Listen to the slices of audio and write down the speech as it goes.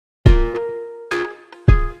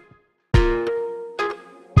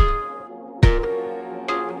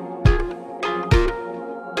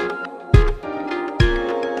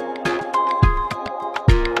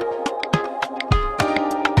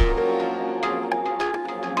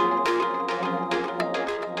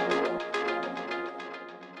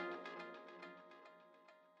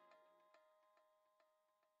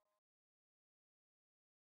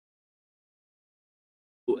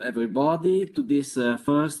everybody to this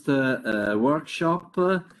first workshop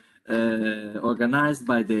organized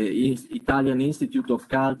by the Italian Institute of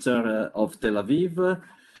Culture of Tel Aviv.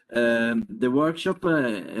 The workshop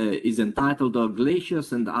is entitled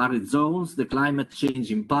Glaciers and Arid Zones, the Climate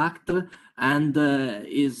Change Impact, and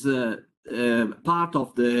is part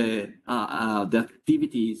of the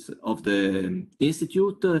activities of the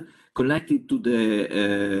Institute connected to the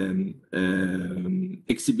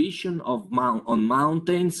exhibition of on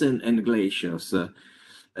mountains and glaciers.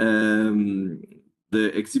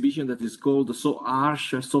 The exhibition that is called So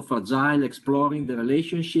Harsh, So Fragile, Exploring the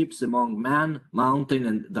Relationships Among Man, Mountain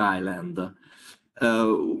and Dryland.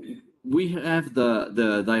 We have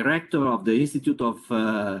the director of the Institute of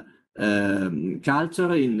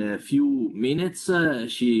Culture in a few minutes.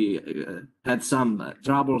 She had some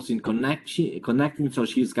troubles in connecting, so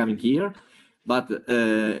she's coming here. But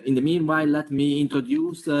in the meanwhile, let me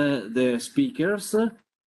introduce the speakers.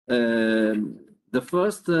 The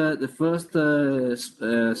first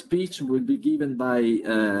speech will be given by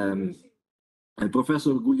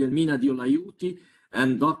Professor Guglielmina Diolaiuti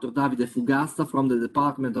and Dr. Davide Fugazza from the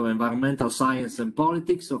Department of Environmental Science and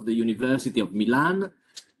Politics of the University of Milan.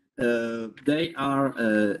 They are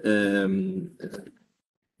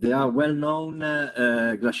well-known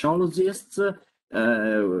glaciologists.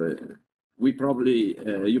 You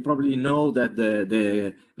probably know that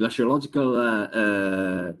the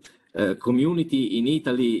glaciological community in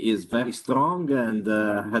Italy is very strong and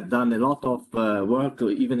had done a lot of work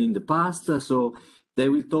even in the past. So they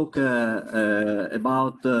will talk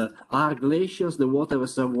about our glaciers, the water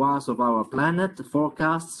reservoirs of our planet,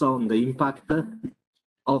 forecasts on the impact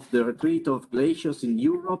of the retreat of glaciers in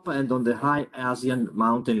Europe and on the high Asian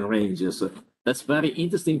mountain ranges. That's very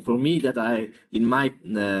interesting for me that in my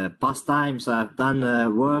past times, I've done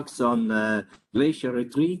works on glacier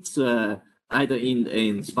retreats, either in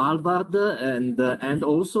Svalbard and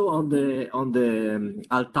also on the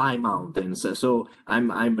Alpine mountains. So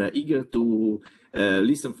I'm eager to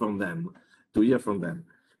listen from them, to hear from them.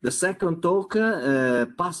 The second talk,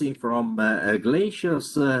 passing from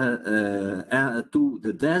glaciers to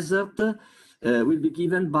the desert, will be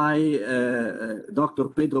given by Dr.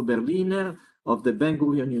 Pedro Berliner of the Ben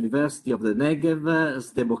Gurion University of the Negev,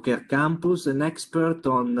 Sde Boker campus, an expert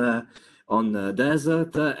on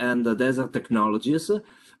desert and desert technologies.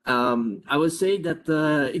 I would say that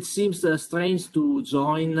it seems strange to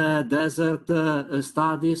join desert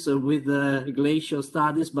studies with glacial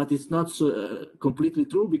studies, but it's not completely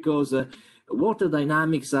true, because water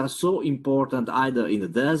dynamics are so important either in the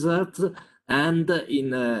desert and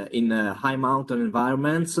in high mountain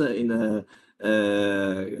environments, in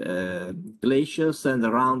glaciers and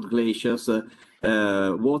around glaciers.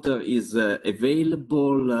 Water is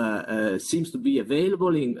available, seems to be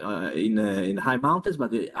available in high mountains,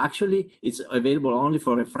 but actually it's available only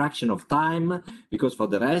for a fraction of time, because for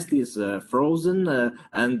the rest is frozen,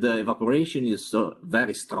 and the evaporation is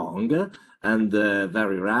very strong and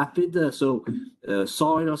very rapid. So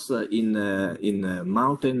soils in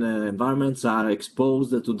mountain environments are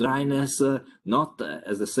exposed to dryness, not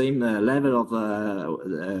as the same level of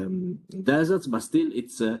deserts, but still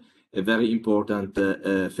it's a very important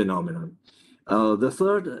phenomenon. In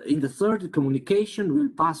the third communication, will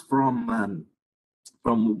pass from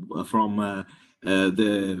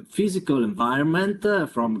the physical environment,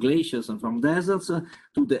 from glaciers and from deserts,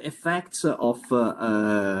 to the effects of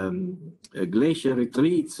glacier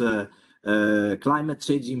retreats, climate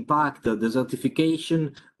change impact,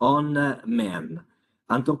 desertification on man.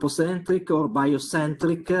 Anthropocentric or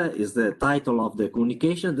biocentric is the title of the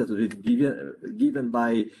communication that will be given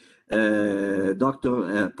by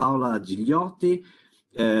Dr. Paola Gigliotti.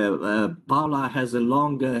 Paola has a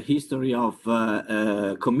long history of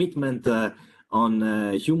commitment on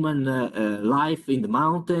human life in the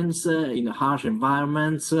mountains, in harsh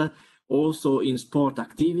environments, also in sport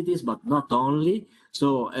activities, but not only.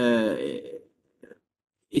 So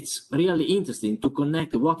it's really interesting to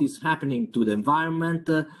connect what is happening to the environment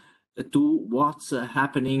to what's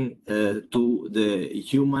happening to the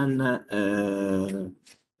human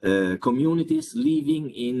communities living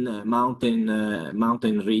in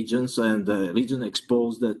mountain regions and regions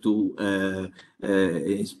exposed to,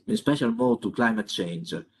 in special mode, to climate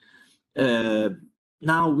change.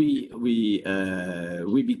 Now we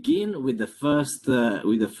begin with the first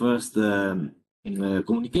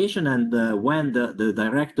communication, and when the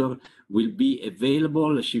director will be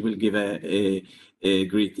available, she will give a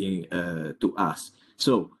greeting to us.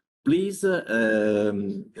 So please,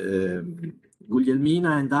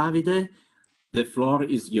 Guglielmina and Davide, the floor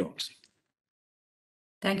is yours.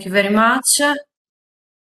 Thank you very much.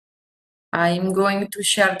 I'm going to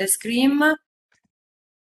share the screen.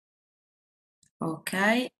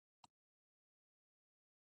 Okay.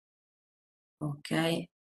 Okay.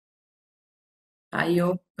 I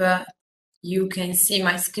hope you can see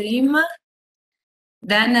my screen.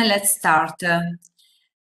 Then let's start.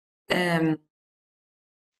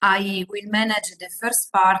 I will manage the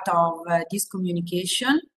first part of this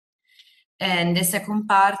communication, and the second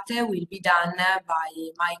part will be done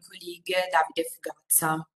by my colleague Davide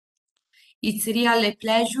Fugazza. It's really a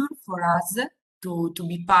pleasure for us to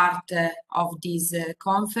be part of this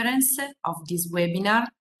conference, of this webinar,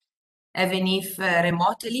 even if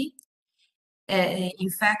remotely. In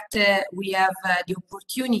fact, we have the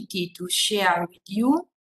opportunity to share with you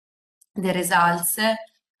the results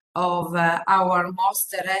of our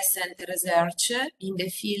most recent research in the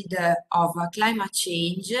field of climate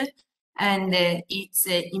change and its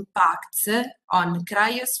impacts on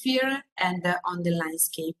cryosphere and on the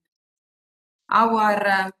landscape.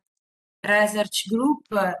 Our research group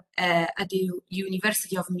at the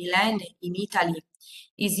University of Milan in Italy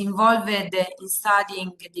is involved in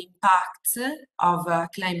studying the impacts of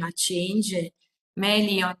climate change,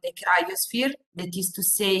 mainly on the cryosphere, that is to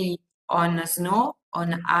say, on snow,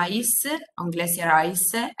 on ice, on glacier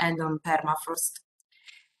ice, and on permafrost.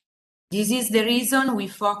 This is the reason we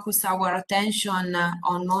focus our attention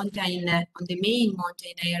on the main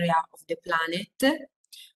mountain area of the planet,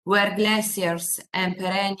 where glaciers and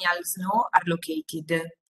perennial snow are located.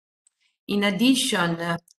 In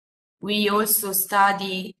addition, we also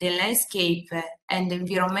study the landscape and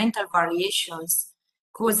environmental variations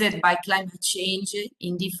caused by climate change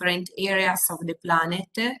in different areas of the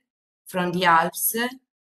planet, from the Alps,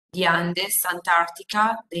 the Andes,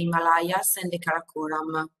 Antarctica, the Himalayas, and the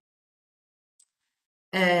Karakoram.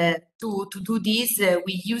 To do this,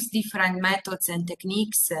 we use different methods and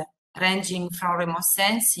techniques ranging from remote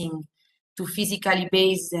sensing to physically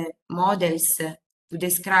based models to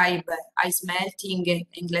describe ice melting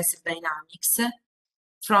and glacier dynamics,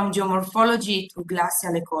 from geomorphology to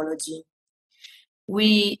glacial ecology.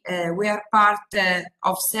 We are part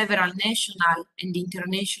of several national and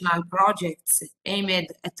international projects aimed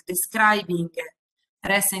at describing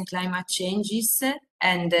recent climate changes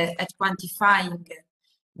and at quantifying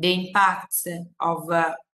the impacts of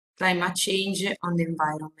climate change on the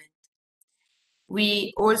environment.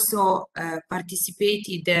 We also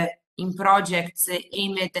participated in projects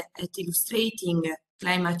aimed at illustrating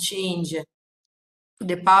climate change to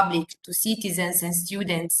the public, to citizens and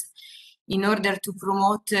students, in order to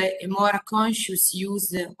promote a more conscious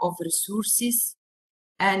use of resources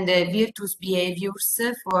and virtuous behaviors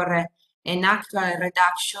for an actual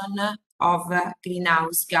reduction of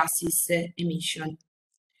greenhouse gases emission.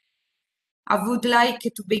 I would like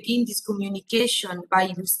to begin this communication by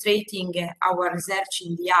illustrating our research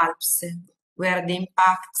in the Alps, where the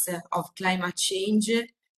impacts of climate change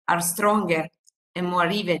are stronger and more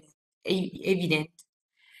evident.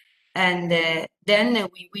 And then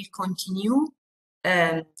we will continue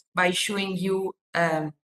by showing you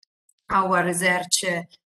our research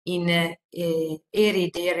in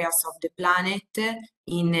arid areas of the planet,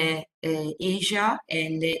 in Asia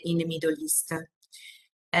and in the Middle East.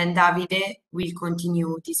 And Davide will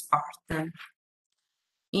continue this part.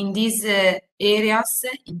 In these areas,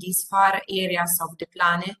 in these far areas of the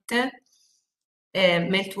planet,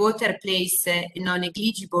 meltwater plays a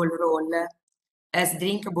non-negligible role as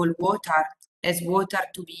drinkable water, as water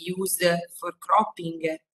to be used for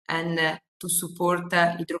cropping and to support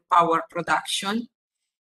hydropower production.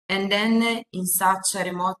 And then in such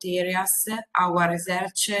remote areas, our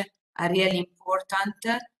research are really important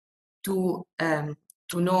to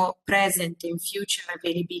know present and future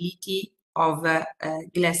availability of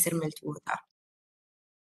glacier meltwater.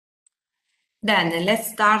 Then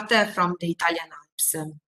let's start from the Italian Alps.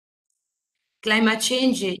 Climate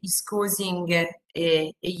change is causing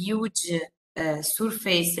a huge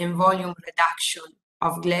surface and volume reduction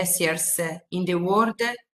of glaciers in the world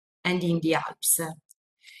and in the Alps.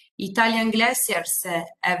 Italian glaciers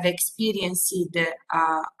have experienced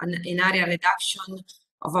an area reduction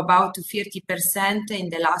of about 30% in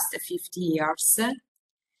the last 50 years.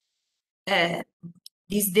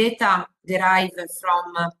 This data derive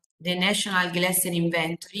from the National Glacier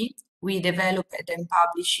Inventory we developed and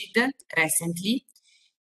published recently.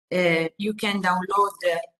 You can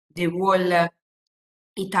download the whole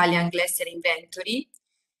Italian Glacier Inventory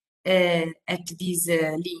at this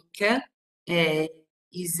link.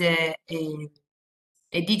 Is a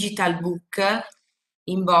digital book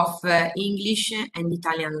in both English and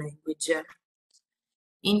Italian language.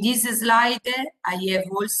 In this slide, I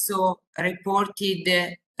have also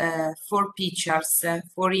reported four pictures,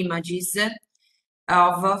 four images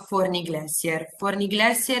of Forni Glacier. Forni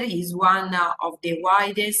Glacier is one of the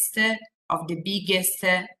widest, of the biggest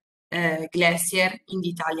glacier in the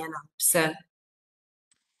Italian Alps.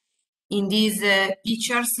 In these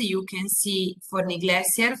pictures, you can see Forni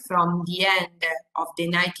Glacier from the end of the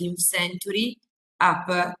 19th century up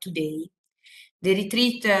today. The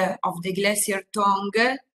retreat of the glacier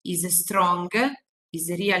tongue is strong, is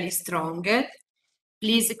really strong.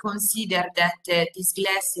 Please consider that this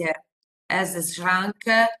glacier has shrunk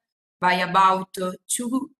by about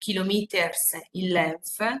 2 kilometers in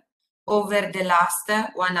length over the last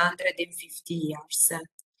 150 years.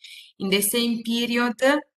 In the same period,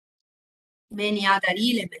 many other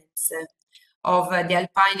elements of the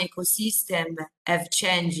alpine ecosystem have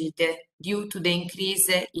changed due to the increase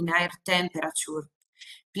in air temperature.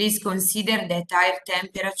 Please consider that air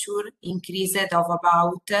temperature increased of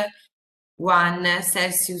about 1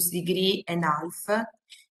 Celsius degree and half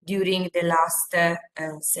during the last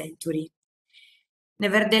century.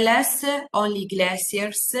 Nevertheless, only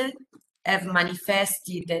glaciers have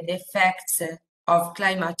manifested the effects of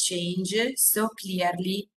climate change so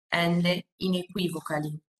clearly and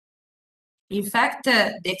unequivocally. In fact,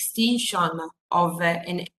 the extinction of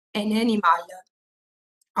an animal,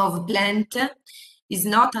 of plant, is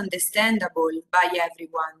not understandable by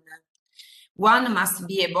everyone. One must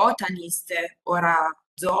be a botanist or a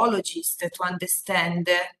zoologist to understand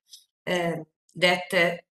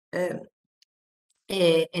that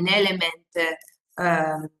an element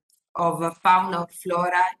of fauna or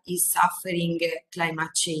flora is suffering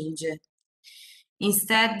climate change.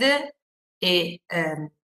 Instead, a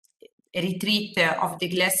retreat of the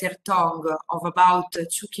glacier tongue of about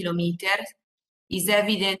 2 kilometers is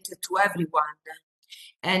evident to everyone,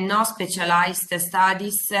 and no specialized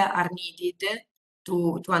studies are needed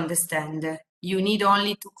to understand. You need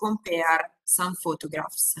only to compare some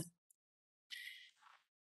photographs.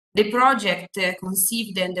 The project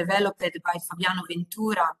conceived and developed by Fabiano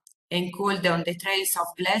Ventura and called On the Trails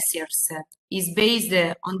of Glaciers is based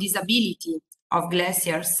on this ability of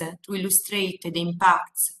glaciers to illustrate the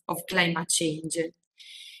impacts of climate change.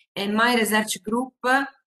 And my research group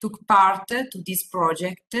took part to this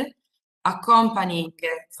project, accompanying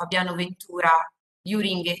Fabiano Ventura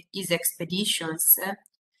during his expeditions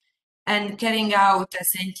and carrying out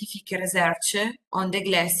scientific research on the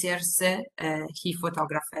glaciers he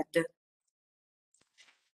photographed.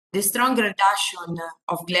 The strong reduction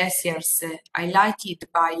of glaciers highlighted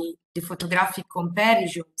by the photographic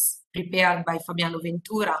comparisons prepared by Fabiano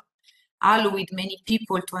Ventura allowed many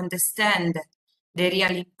people to understand the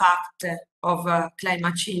real impact of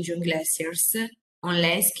climate change on glaciers, on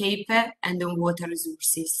landscape, and on water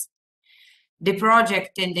resources. The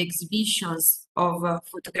project and the exhibitions of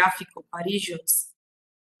photographic comparisons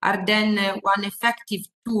are then one effective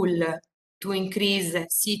tool to increase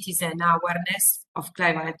citizen awareness of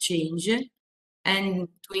climate change and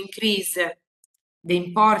to increase the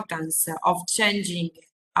importance of changing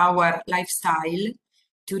our lifestyle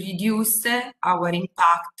to reduce our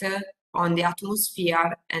impact on the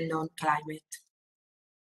atmosphere and on climate.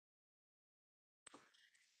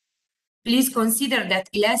 Please consider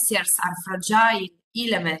that glaciers are fragile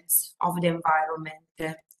elements of the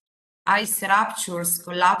environment. Ice ruptures,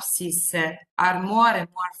 collapses are more and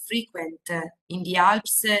more frequent in the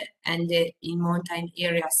Alps and in mountain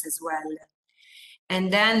areas as well.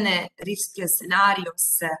 And then risk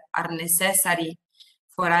scenarios are necessary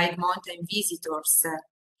for high mountain visitors.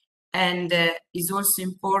 And it's also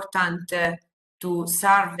important to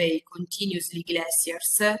survey continuously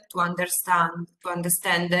glaciers to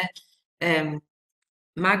understand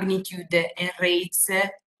magnitude and rates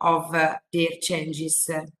of their changes,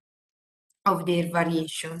 of their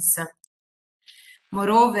variations.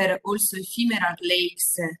 Moreover, also ephemeral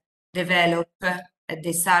lakes develop at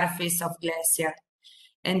the surface of glacier,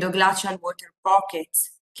 endoglacial water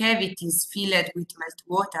pockets, cavities filled with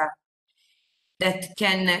meltwater that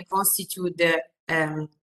can constitute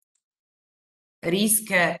risk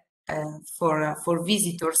for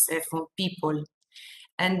visitors, for people.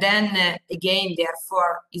 And then again,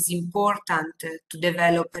 therefore, it's important to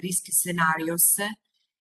develop risk scenarios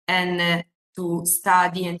and to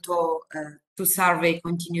study and to survey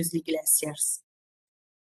continuously glaciers.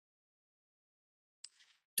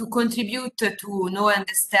 To contribute to know and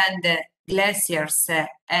understand glaciers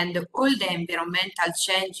and all the environmental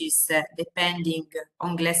changes depending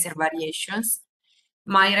on glacier variations,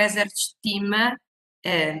 my research team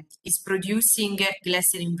is producing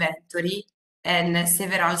glacier inventory and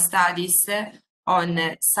several studies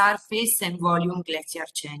on surface and volume glacier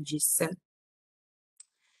changes.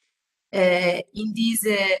 In this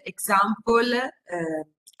example,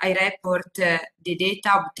 I report the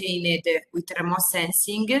data obtained with remote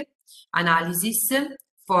sensing analysis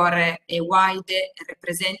for a wide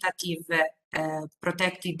representative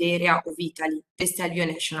protected area of Italy, the Stelvio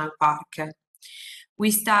National Park.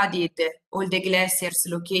 We studied all the glaciers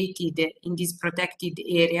located in this protected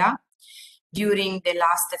area during the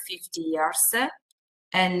last 50 years,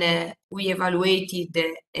 and we evaluated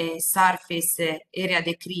a surface area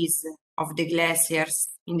decrease of the glaciers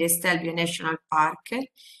in the Stelvio National Park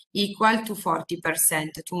equal to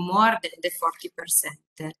 40%, to more than the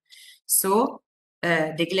 40%. So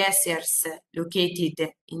the glaciers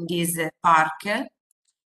located in this park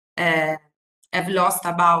have lost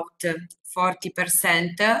about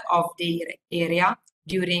 40% of their area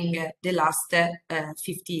during the last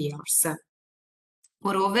 50 years.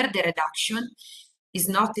 Moreover, the reduction is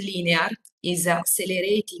not linear, is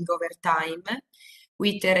accelerating over time,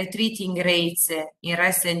 with retreating rates in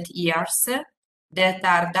recent years that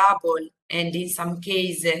are double and in some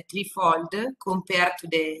cases threefold compared to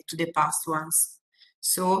the past ones.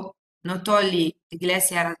 So not only the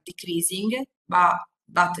glaciers are decreasing, but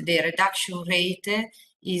the reduction rate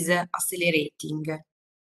is accelerating.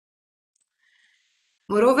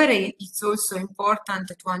 Moreover, it's also important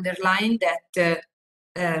to underline that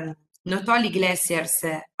not only glaciers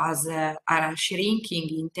are shrinking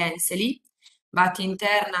intensely, but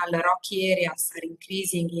internal rocky areas are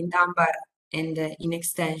increasing in number and in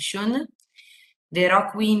extension. The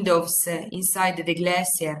rock windows inside the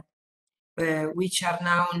glacier, which are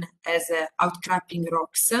known as outcropping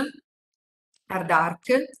rocks, are dark,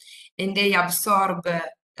 and they absorb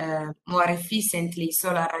more efficiently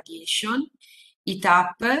solar radiation, heat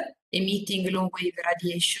up, emitting long-wave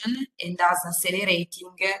radiation, and thus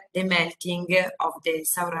accelerating the melting of the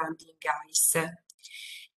surrounding ice.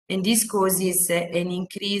 And this causes an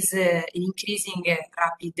increasing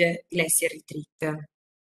rapid glacier retreat.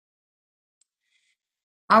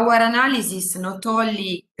 Our analysis not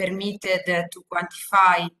only permitted to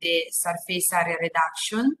quantify the surface area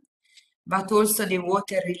reduction, but also the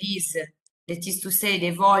water release, that is to say,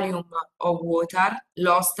 the volume of water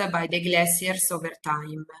lost by the glaciers over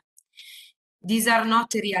time. These are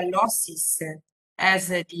not real losses, as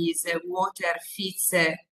this water feeds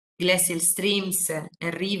glacial streams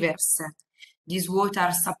and rivers. This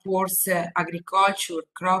water supports agriculture,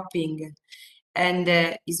 cropping, and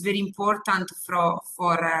is very important for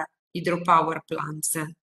hydropower plants.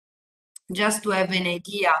 Just to have an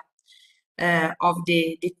idea of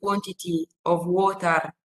the quantity of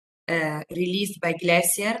water released by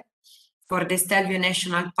glacier, for the Stelvio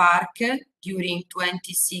National Park during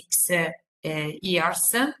 26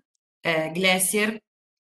 years, glacier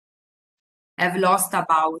have lost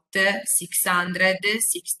about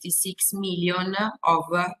 666 million of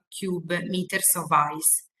cubic meters of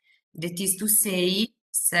ice. That is to say,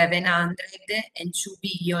 702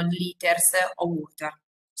 billion liters of water.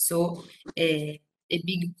 So a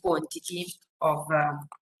big quantity of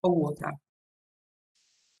water.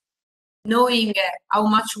 Knowing how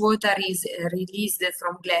much water is released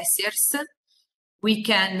from glaciers, we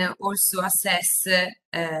can also assess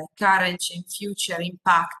current and future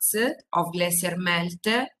impacts of glacier melt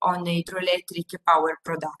on hydroelectric power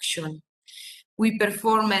production. We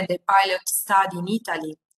performed a pilot study in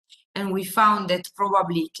Italy, and we found that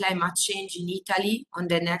probably climate change in Italy on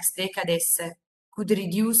the next decades could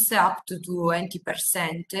reduce up to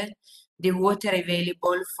 20% the water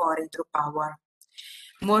available for hydropower.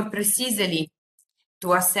 More precisely,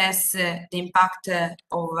 to assess the impact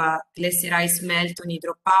of glacier ice melt on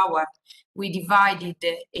hydropower, we divided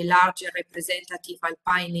a larger representative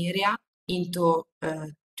alpine area into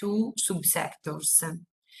two subsectors.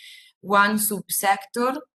 One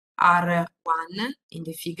subsector, R1 in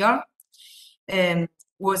the figure,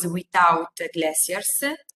 was without glaciers,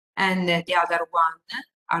 and the other one,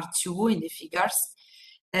 R2 in the figures,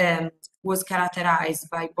 was characterized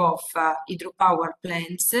by both hydropower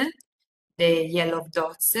plants, the yellow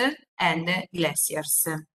dots, and glaciers,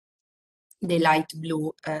 the light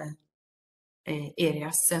blue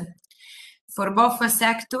areas. For both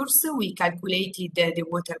sectors, we calculated the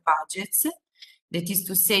water budgets, that is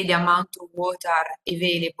to say, the amount of water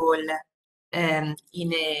available in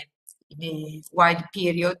a wide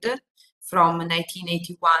period from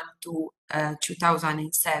 1981 to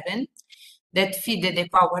 2007, that feed the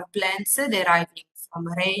power plants deriving from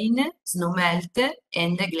rain, snow melt,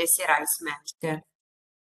 and glacier ice melt.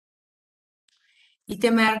 It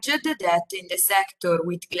emerged that in the sector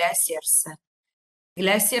with glaciers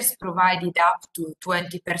provided up to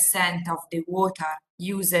 20% of the water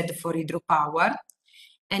used for hydropower,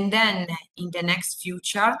 and then in the next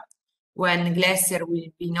future, when glacier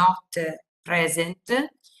will be not present.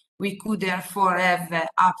 We could therefore have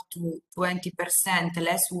up to 20%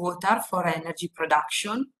 less water for energy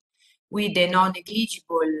production, with a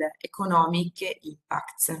non-negligible economic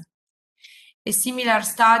impacts. A similar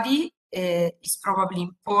study is probably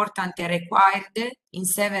important and required in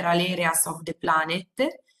several areas of the planet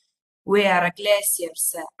where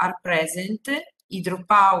glaciers are present.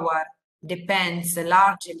 Hydropower depends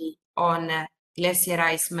largely on glacier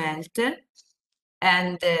ice melt,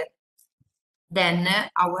 and then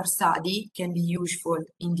our study can be useful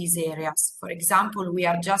in these areas. For example, we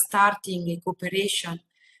are just starting a cooperation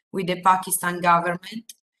with the Pakistan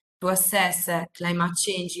government to assess climate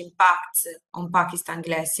change impacts on Pakistan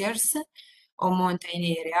glaciers, on mountain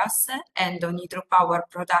areas, and on hydropower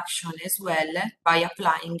production as well, by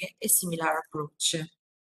applying a similar approach.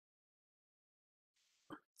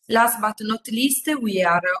 Last but not least, we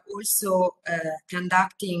are also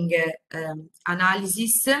conducting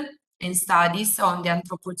analysis and studies on the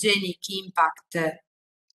anthropogenic impact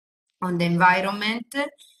on the environment,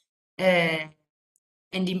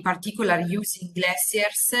 and in particular using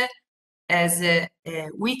glaciers as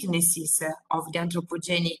witnesses of the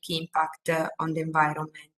anthropogenic impact on the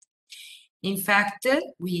environment. In fact,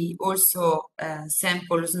 we also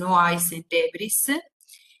sample snow, ice, and debris,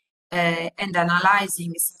 and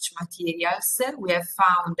analyzing such materials, we have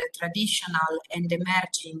found traditional and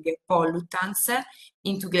emerging pollutants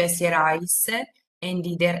into glacier ice and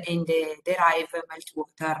the derived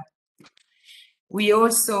meltwater. We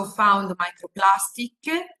also found microplastic.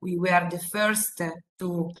 We were the first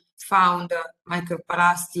to found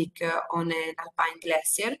microplastic on an alpine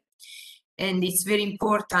glacier, and it's very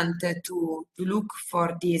important to look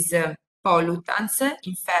for these pollutants.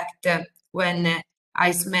 In fact, when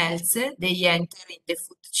ice melts, they enter in the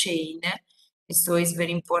food chain, so it's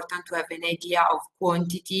very important to have an idea of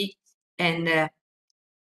quantity and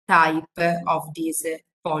type of these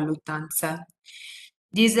pollutants.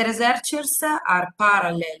 These researchers are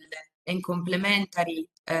parallel and complementary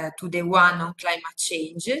to the one on climate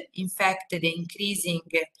change. In fact, the increasing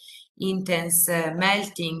intense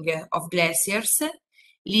melting of glaciers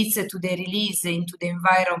leads to the release into the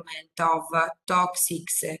environment of toxic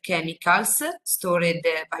chemicals stored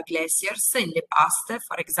by glaciers in the past,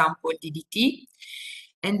 for example, DDT.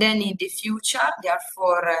 And then in the future,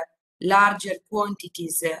 therefore, larger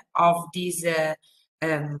quantities of these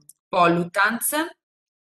pollutants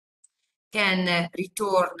can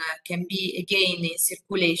be again in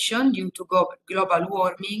circulation due to global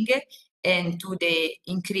warming and to the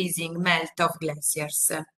increasing melt of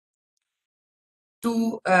glaciers.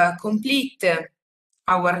 To complete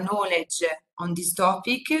our knowledge on this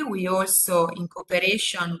topic, we also, in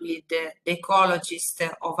cooperation with the ecologists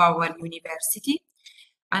of our university,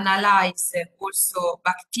 analyze also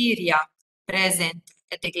bacteria present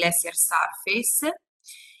at the glacier surface.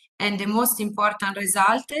 And the most important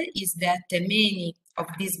result is that many of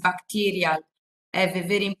these bacteria have a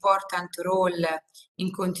very important role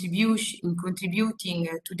in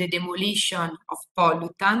contributing to the demolition of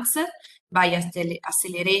pollutants by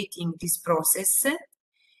accelerating this process.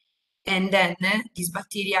 And then these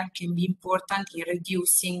bacteria can be important in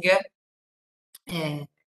reducing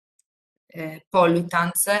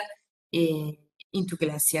pollutants into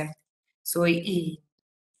glacier. So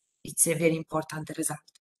it's a very important result.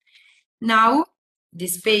 Now, the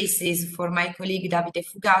space is for my colleague Davide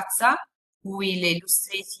Fugazza, who will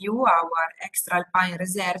illustrate you our extra-alpine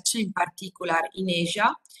research, in particular in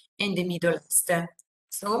Asia and the Middle East.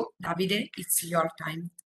 So, Davide, it's your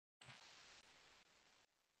time.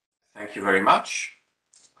 Thank you very much.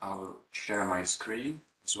 I'll share my screen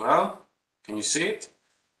as well. Can you see it?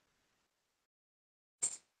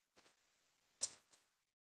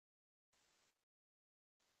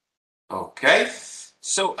 Okay.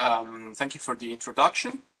 So, thank you for the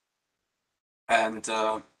introduction, and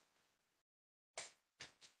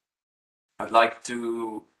I'd like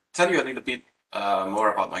to tell you a little bit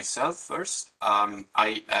more about myself first.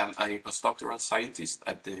 I am a postdoctoral scientist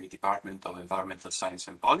at the Department of Environmental Science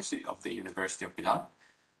and Policy of the University of Milan,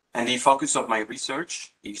 and the focus of my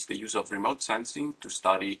research is the use of remote sensing to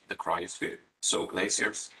study the cryosphere, so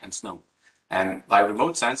glaciers and snow. And by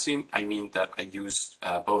remote sensing, I mean that I use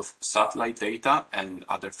both satellite data and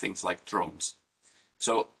other things like drones.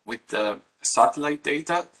 So with the satellite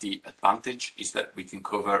data, the advantage is that we can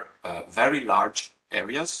cover very large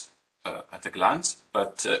areas at a glance,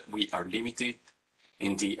 but we are limited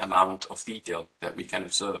in the amount of detail that we can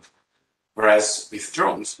observe. Whereas with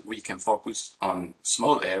drones, we can focus on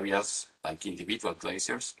small areas like individual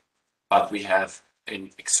glaciers, but we have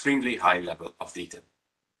an extremely high level of detail.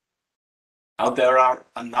 Now, there are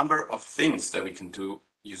a number of things that we can do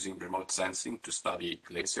using remote sensing to study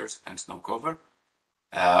glaciers and snow cover.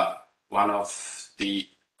 One of the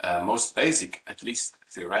most basic, at least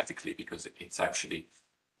theoretically, because it's actually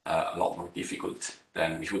a lot more difficult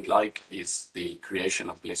than we would like, is the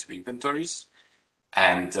creation of glacier inventories.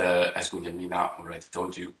 And as Guglielmina already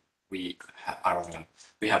told you, we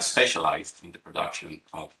have specialized in the production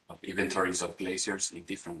of inventories of glaciers in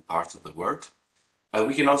different parts of the world. But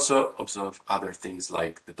we can also observe other things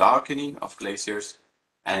like the darkening of glaciers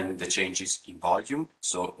and the changes in volume.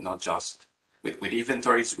 So not just with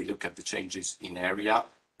inventories, we look at the changes in area,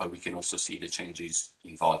 but we can also see the changes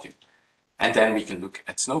in volume. And then we can look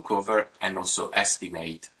at snow cover and also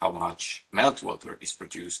estimate how much meltwater is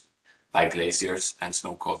produced by glaciers and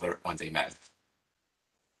snow cover when they melt.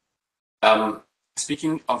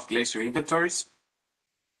 Speaking of glacier inventories,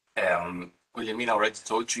 Guglielmina already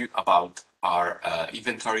told you about our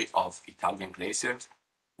inventory of Italian glaciers,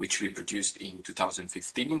 which we produced in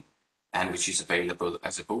 2015 and which is available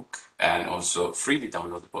as a book and also freely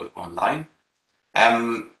downloadable online.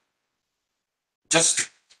 Just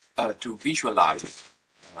to visualize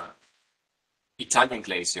Italian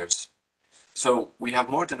glaciers. So we have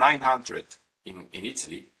more than 900 in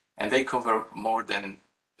Italy, and they cover more than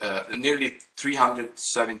nearly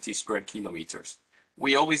 370 square kilometers.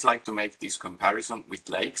 We always like to make this comparison with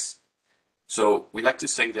lakes. So we like to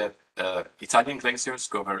say that Italian glaciers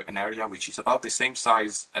cover an area which is about the same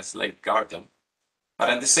size as Lake Garda, but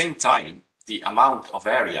at the same time, the amount of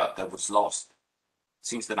area that was lost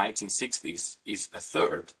since the 1960s is a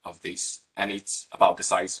third of this, and it's about the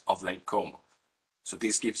size of Lake Como. So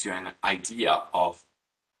this gives you an idea of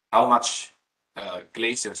how much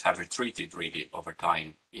glaciers have retreated really over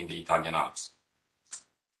time in the Italian Alps.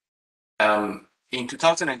 In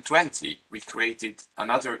 2020, we created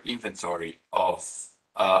another inventory of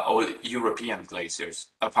all European glaciers,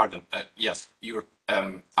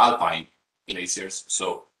 alpine glaciers,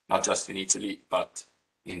 so not just in Italy, but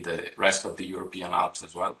in the rest of the European Alps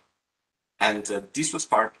as well. And this was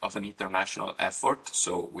part of an international effort,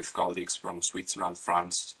 so with colleagues from Switzerland,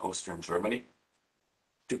 France, Austria, and Germany,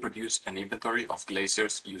 to produce an inventory of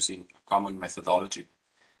glaciers using a common methodology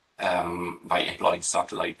by employing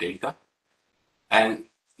satellite data. And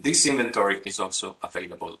this inventory is also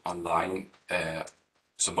available online.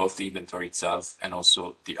 So both the inventory itself and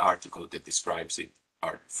also the article that describes it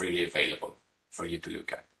are freely available for you to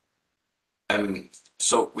look at.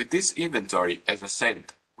 So with this inventory, as I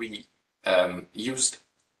said, we used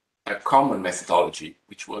a common methodology,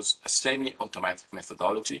 which was a semi-automatic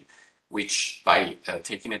methodology, which by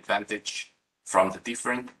taking advantage from the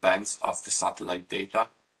different bands of the satellite data,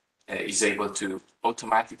 is able to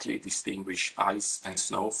automatically distinguish ice and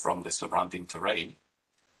snow from the surrounding terrain.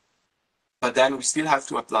 But then we still have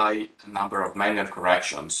to apply a number of manual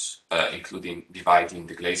corrections, including dividing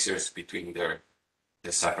the glaciers between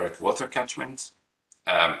the separate water catchments,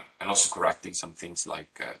 and also correcting some things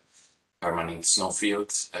like permanent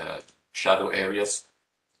snowfields, shadow areas.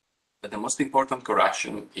 But the most important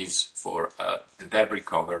correction is for the debris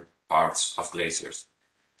covered parts of glaciers.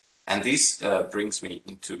 And this brings me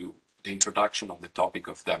into the introduction of the topic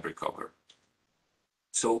of debris cover.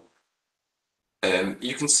 So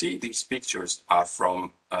you can see these pictures are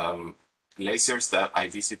from glaciers that I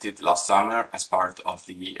visited last summer as part of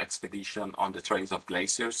the expedition on the Trails of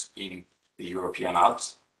Glaciers in the European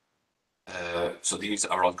Alps. So these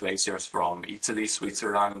are all glaciers from Italy,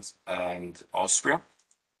 Switzerland, and Austria.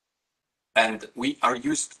 And we are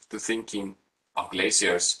used to thinking of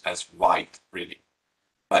glaciers as white, really.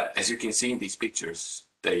 But as you can see in these pictures,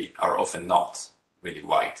 they are often not really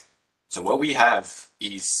white. So what we have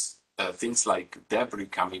is things like debris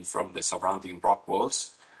coming from the surrounding rock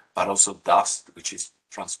walls, but also dust, which is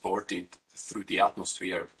transported through the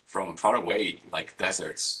atmosphere from far away, like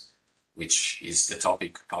deserts, which is the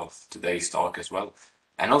topic of today's talk as well.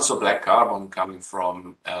 And also black carbon coming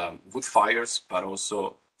from wood fires, but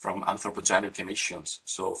also from anthropogenic emissions,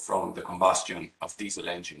 so from the combustion of diesel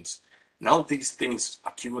engines. And all these things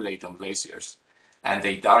accumulate on glaciers, and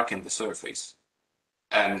they darken the surface.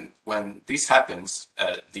 And when this happens,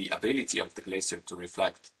 the ability of the glacier to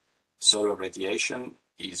reflect solar radiation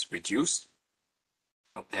is reduced.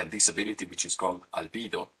 They have this ability, which is called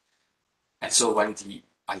albedo. And so when the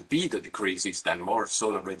albedo decreases, then more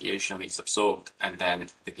solar radiation is absorbed, and then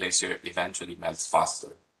the glacier eventually melts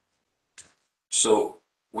faster. So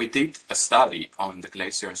we did a study on the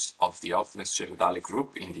glaciers of the Alpine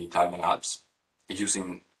group in the Italian Alps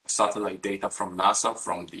using satellite data from NASA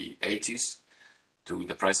from the 80s to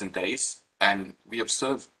the present days. And we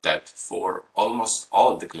observed that for almost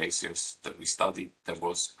all the glaciers that we studied, there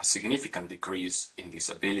was a significant decrease in this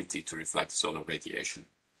ability to reflect solar radiation,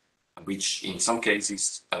 which in some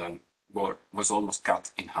cases was almost cut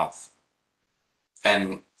in half.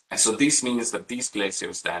 And so this means that these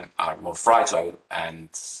glaciers then are more fragile and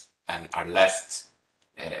are left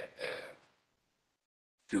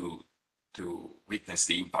to witness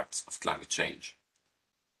the impacts of climate change.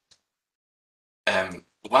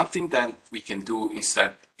 One thing that we can do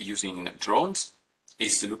instead using drones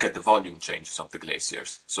is to look at the volume changes of the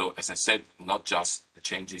glaciers. So as I said, not just the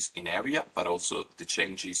changes in area, but also the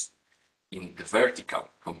changes in the vertical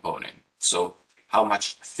component. So how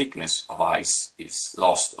much thickness of ice is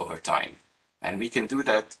lost over time. And we can do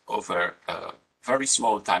that over very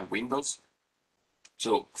small time windows.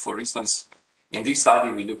 So for instance, in this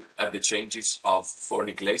study, we looked at the changes of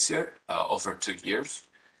Forney Glacier over 2 years.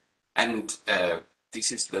 And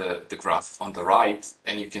this is the graph on the right,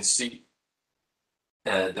 and you can see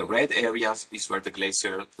the red areas is where the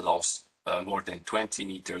glacier lost more than 20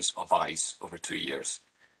 meters of ice over 2 years.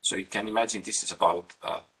 So you can imagine this is about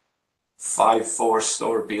 5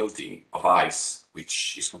 4-story building of ice,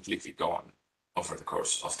 which is completely gone over the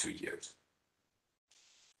course of 2 years.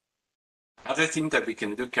 Another thing that we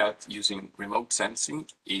can look at using remote sensing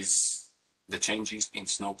is the changes in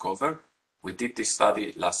snow cover. We did this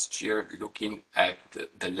study last year looking at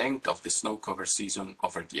the length of the snow cover season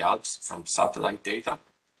over the Alps from satellite data.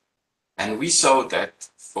 And we saw that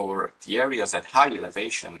for the areas at high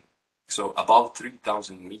elevation, so above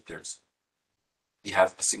 3,000 meters, we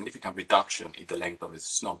have a significant reduction in the length of the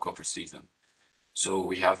snow cover season. So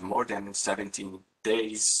we have more than 17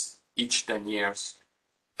 days each 10 years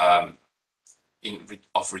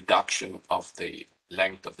of reduction of the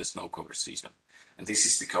length of the snow cover season. And this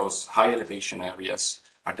is because high elevation areas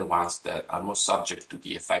are the ones that are most subject to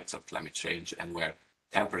the effects of climate change and where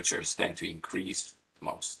temperatures tend to increase the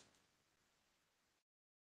most.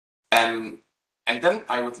 And then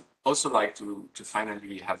I would also like to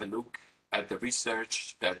finally have a look at the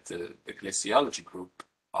research that the glaciology group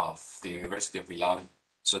of the University of Milan,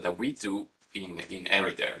 so that we do in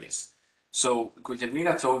arid areas. So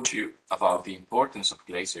Guglielmina told you about the importance of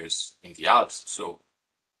glaciers in the Alps. So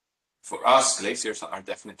for us, glaciers are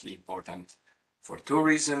definitely important for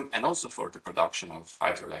tourism and also for the production of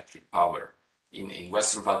hydroelectric power. In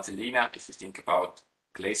Western Valtellina, if you think about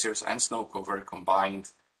glaciers and snow cover combined,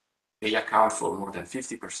 they account for more than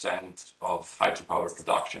 50% of hydropower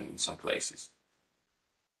production in some places.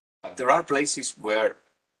 But there are places where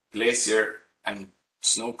glacier and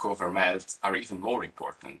snow cover melt are even more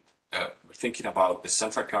important. We're thinking about the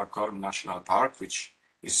Central Karakoram National Park, which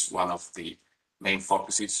is one of the main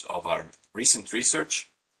focuses of our recent research.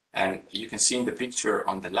 And you can see in the picture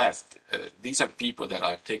on the left, these are people that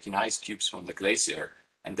are taking ice cubes from the glacier,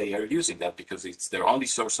 and they are using that because it's their only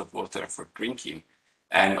source of water for drinking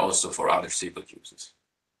and also for other civil uses.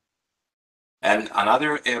 And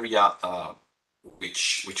another area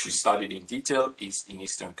which we studied in detail is in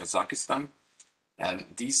eastern Kazakhstan. And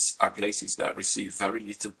these are places that receive very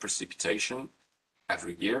little precipitation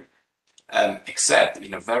every year, except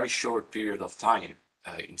in a very short period of time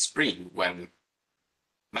in spring when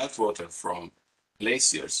meltwater from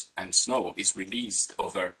glaciers and snow is released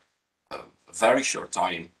over a very short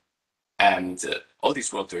time. And all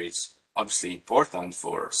this water is obviously important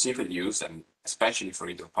for civil use and especially for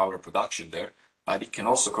hydropower production there, but it can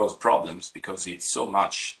also cause problems because it's so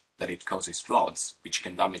much that it causes floods, which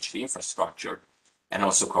can damage the infrastructure and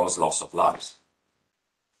also cause loss of lives.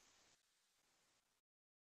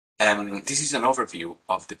 And this is an overview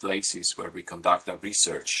of the places where we conduct our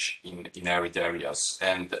research in arid areas.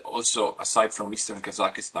 And also, aside from eastern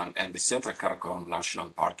Kazakhstan and the Central Karakoram National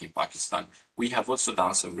Park in Pakistan, we have also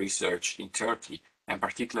done some research in Turkey, and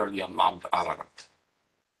particularly on Mount Ararat.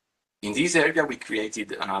 In this area, we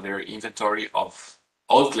created another inventory of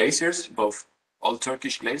all glaciers, both all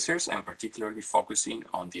Turkish glaciers, and particularly focusing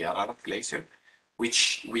on the Ararat Glacier,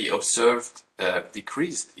 which we observed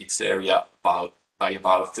decreased its area by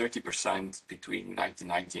about 30% between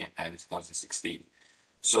 1990 and 2016.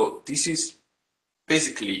 So this is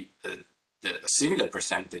basically a similar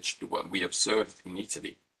percentage to what we observed in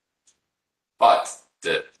Italy. But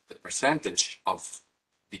the percentage of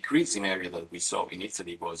decrease in area that we saw in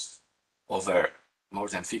Italy was over more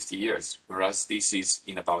than 50 years, whereas this is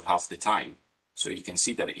in about half the time. So you can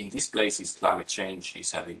see that in these places, climate change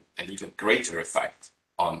is having an even greater effect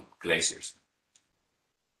on glaciers.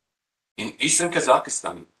 In eastern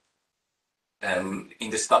Kazakhstan, in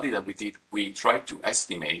the study that we did, we tried to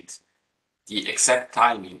estimate the exact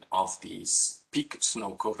timing of these peak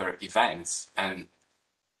snow cover events. And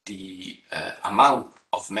the amount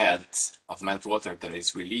of melt water that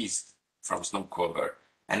is released from snow cover.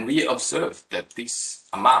 And we observed that this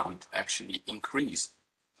amount actually increased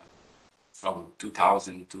from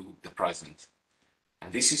 2000 to the present.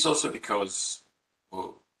 And this is also because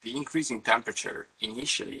the increase in temperature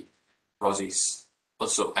initially causes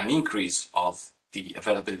also an increase of the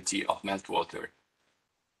availability of meltwater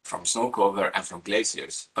from snow cover and from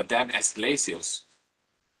glaciers. But then as glaciers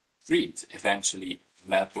retreat, eventually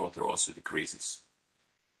meltwater also decreases.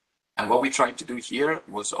 And what we tried to do here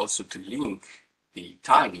was also to link the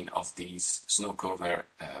timing of these snow cover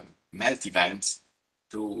melt events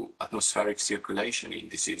to atmospheric circulation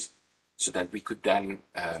indices, so that we could then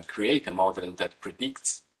create a model that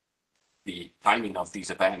predicts the timing of these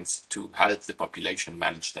events to help the population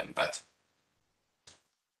manage them better.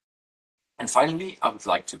 And finally, I would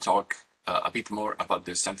like to talk a bit more about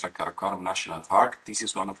the Central Karakoram National Park. This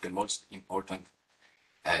is one of the most important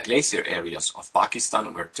glacier areas of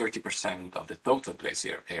Pakistan, where 30% of the total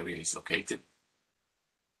glacier area is located,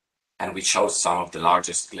 and which shows some of the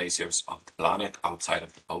largest glaciers of the planet outside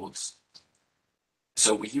of the poles.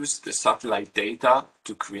 So we used the satellite data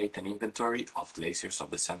to create an inventory of glaciers of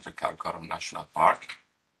the Central Karakoram National Park.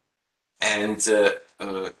 And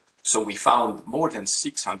so we found more than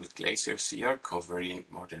 600 glaciers here, covering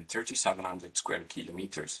more than 3,700 square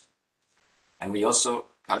kilometers. And we also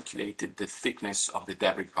calculated the thickness of the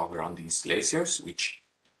debris cover on these glaciers, which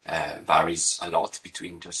varies a lot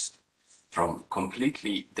between just from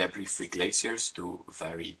completely debris-free glaciers to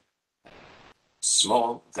very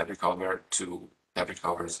small debris cover to debris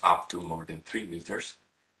covers up to more than 3 meters.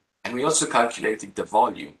 And we also calculated the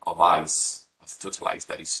volume of ice, of total ice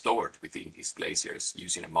that is stored within these glaciers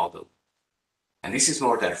using a model. And this is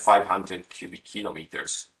more than 500 cubic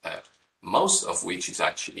kilometers, most of which is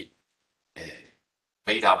actually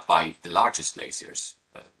made up by the largest glaciers,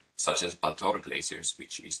 such as Baltoro glaciers,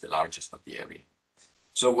 which is the largest of the area.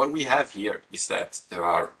 So what we have here is that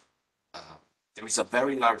there is a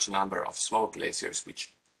very large number of small glaciers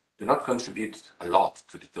which do not contribute a lot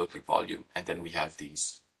to the total volume, and then we have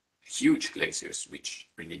these huge glaciers which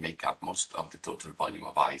really make up most of the total volume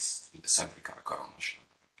of ice in the Central Karakoram National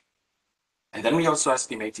Park. And then we also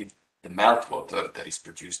estimated the meltwater that is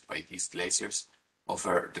produced by these glaciers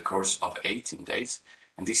over the course of 18 days,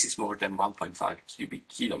 and this is more than 1.5 cubic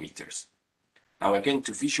kilometers. Now again,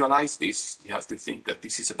 to visualize this, you have to think that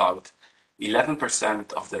this is about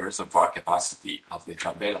 11% of the reservoir capacity of the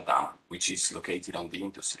Jambela Dam, which is located on the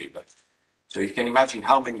Indus River. So you can imagine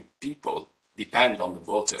how many people depend on the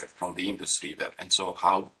water from the Indus River, and so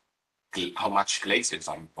how much glaciers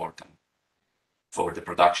are important for the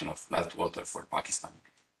production of meltwater for Pakistan.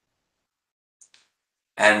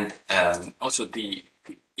 And also the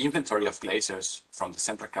inventory of glaciers from the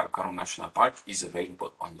Central Karakoram National Park is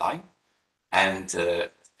available online. And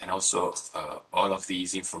also all of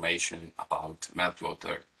these information about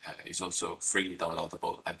meltwater is also freely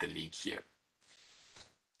downloadable at the link here.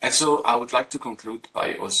 And so I would like to conclude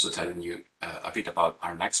by also telling you a bit about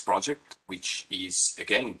our next project, which is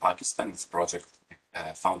again in Pakistan. It's a project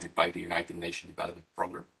founded by the United Nations Development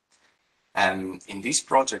Program. And in this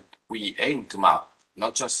project, we aim to map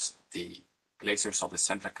not just the glaciers of the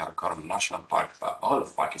Central Karakoram National Park, but all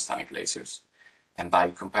of Pakistani glaciers. And by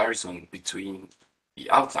comparison between the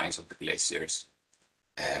outlines of the glaciers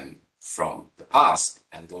from the past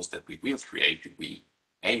and those that we will create, we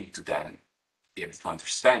aim to then be able to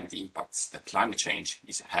understand the impacts that climate change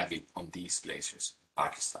is having on these glaciers in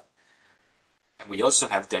Pakistan. And we also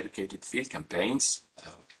have dedicated field campaigns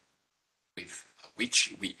with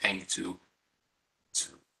which we aim to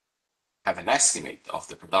have an estimate of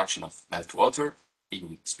the production of meltwater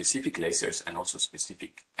in specific glaciers and also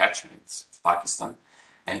specific catchments of Pakistan,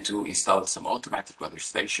 and to install some automatic weather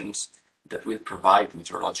stations that will provide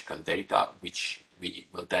meteorological data, which we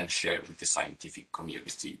will then share with the scientific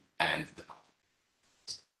community. And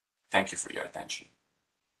thank you for your attention.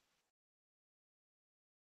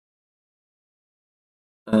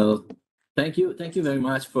 Thank you very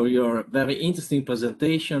much for your very interesting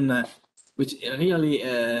presentation, which really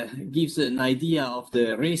gives an idea of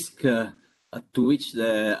the risk to which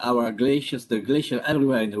our glaciers, the glaciers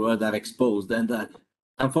everywhere in the world are exposed. And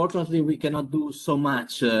unfortunately, we cannot do so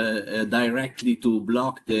much directly to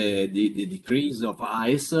block the decrease of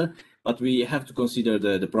ice, but we have to consider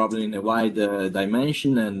the problem in a wide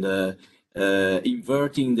dimension, and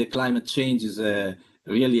inverting the climate change is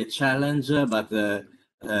really a challenge, but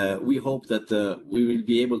we hope that we will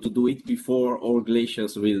be able to do it before all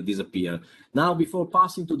glaciers will disappear. Now, before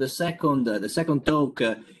passing to the second talk,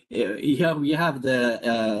 here we have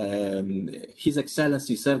His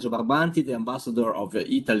Excellency Sergio Barbanti, the ambassador of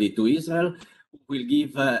Italy to Israel, who will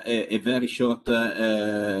give a very short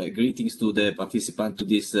greetings to the participants to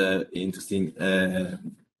this interesting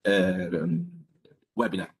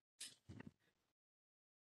webinar.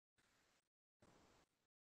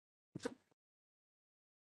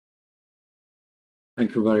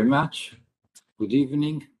 Thank you very much. Good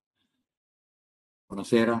evening.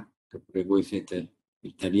 Buonasera, per voi siete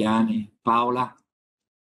italiani. Paola.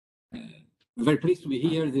 Very pleased to be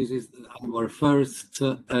here. This is our first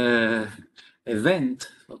event,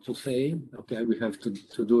 so to say. Okay, we have to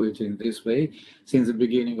do it in this way since the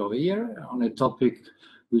beginning of the year on a topic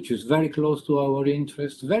which is very close to our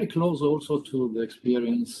interest, very close also to the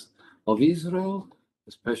experience of Israel,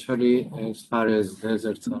 especially as far as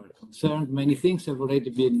deserts are concerned. Many things have already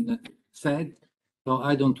been said, so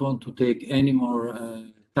I don't want to take any more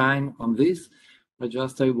time on this, but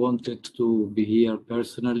just I wanted to be here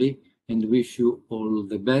personally and wish you all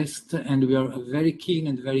the best. And we are very keen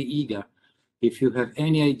and very eager, if you have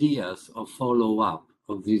any ideas of follow-up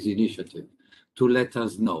of this initiative, to let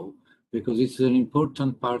us know, because it's an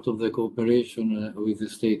important part of the cooperation with the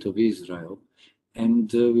State of Israel.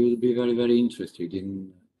 And we will be very, very interested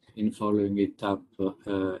in following it up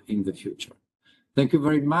in the future. Thank you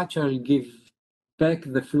very much. I'll give back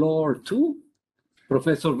the floor to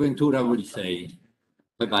Professor Ventura will say.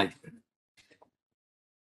 Bye-bye.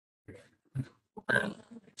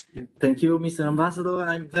 Thank you, Mr. Ambassador.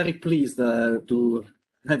 I'm very pleased to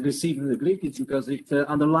have received the greetings because it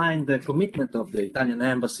underlined the commitment of the Italian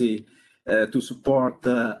embassy to support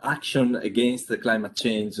action against the climate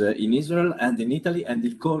change in Israel and in Italy, and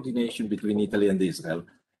the coordination between Italy and Israel.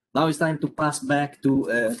 Now it's time to pass back to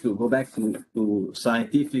go back to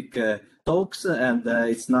scientific talks, and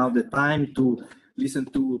it's now the time to listen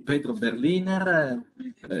to Pedro Berliner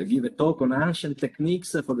give a talk on ancient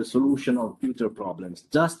techniques for the solution of future problems.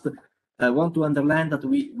 Just I want to underline that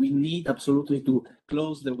we need absolutely to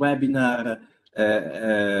close the webinar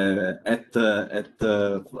at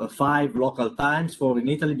 5 local times for in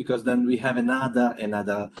Italy, because then we have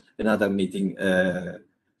another meeting.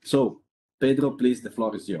 So Pedro, please, the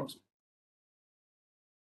floor is yours.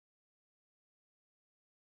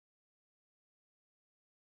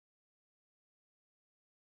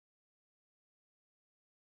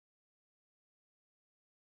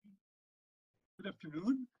 Good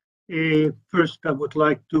afternoon. First, I would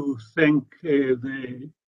like to thank the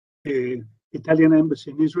Italian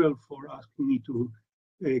Embassy in Israel for asking me to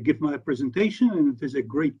give my presentation, and it is a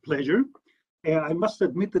great pleasure. I must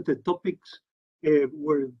admit that the topics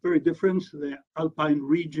were very different. The alpine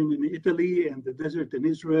region in Italy and the desert in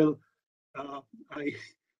Israel.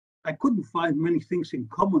 I couldn't find many things in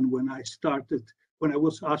common when I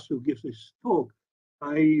was asked to give this talk.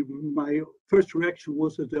 My first reaction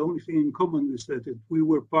was that the only thing in common is that we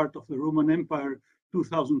were part of the Roman Empire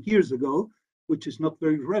 2,000 years ago, which is not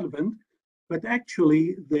very relevant. But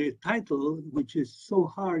actually, the title, which is so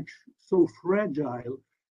harsh, so fragile,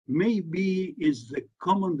 maybe is the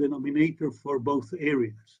common denominator for both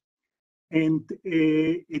areas. And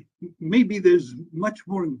maybe there's much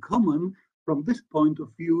more in common from this point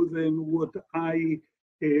of view than what I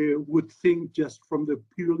would think just from the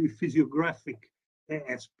purely physiographic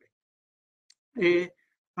aspect.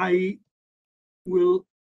 I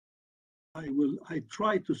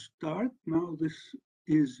try to start now. This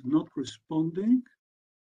is not responding.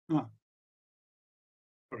 Sorry.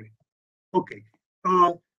 Okay.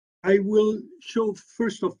 I will show,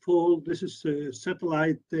 first of all, this is a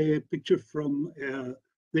satellite picture from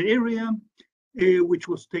the area, which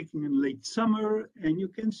was taken in late summer, and you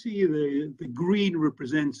can see the green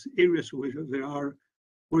represents areas where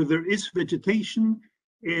there is vegetation,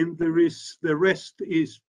 and the rest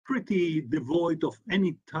is pretty devoid of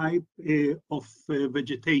any type of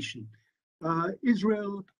vegetation.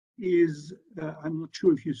 Israel is, I'm not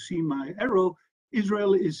sure if you see my arrow,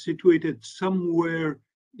 Israel is situated somewhere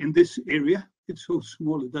in this area. It's so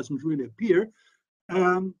small it doesn't really appear.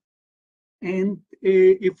 And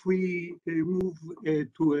if we move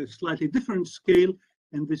to a slightly different scale,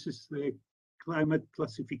 and this is the climate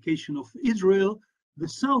classification of Israel, the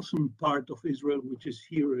southern part of Israel, which is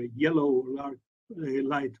here a yellow,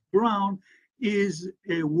 light brown, is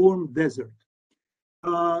a warm desert.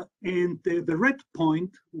 And the red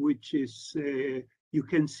point, which is you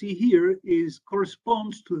can see here,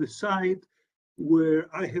 corresponds to the site where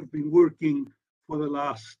I have been working for the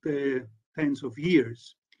last tens of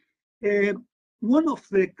years. One of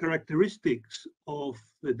the characteristics of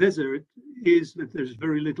the desert is that there's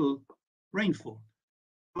very little rainfall.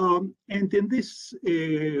 And in this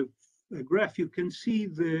graph, you can see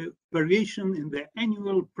the variation in the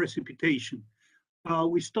annual precipitation.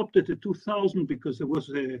 We stopped at the 2000 because there was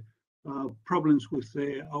problems with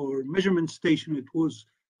our measurement station. It was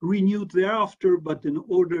renewed thereafter, but in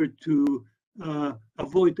order to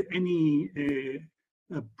avoid any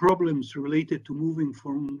problems related to moving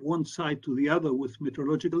from one side to the other with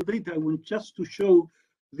meteorological data, I want just to show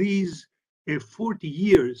these 40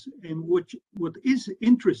 years. And what is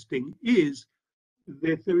interesting is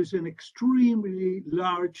that there is an extremely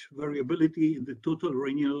large variability in the total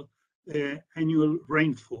annual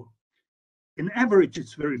rainfall. In average,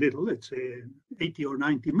 it's very little, it's 80 or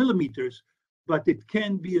 90 millimeters, but it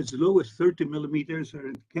can be as low as 30 millimeters, or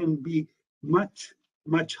it can be much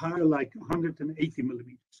higher, like 180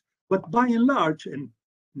 millimeters. But by and large, and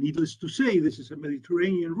needless to say, this is a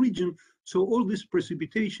Mediterranean region, so all this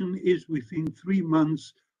precipitation is within 3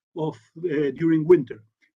 months of during winter.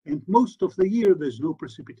 And most of the year, there's no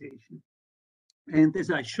precipitation. And as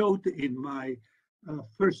I showed in my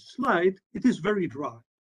first slide, it is very dry.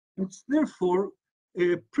 It's therefore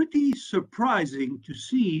pretty surprising to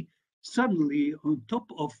see suddenly on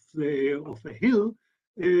top of a hill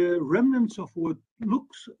remnants of what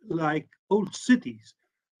looks like old cities.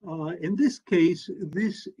 In this case,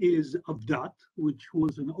 this is Avdat, which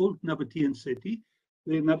was an old Nabatean city.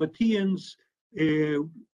 The Nabateans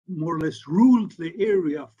more or less ruled the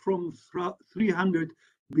area from 300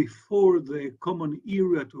 before the Common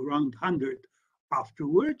Era to around 100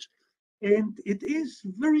 afterwards. And it is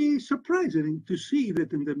very surprising to see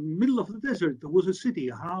that in the middle of the desert, there was a city.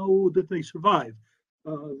 How did they survive?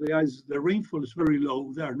 The rainfall is very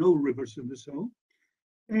low. There are no rivers in the zone.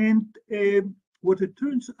 And what it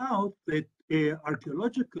turns out that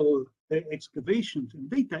archaeological excavations and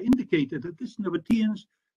data indicated that these Nabateans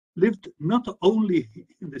lived not only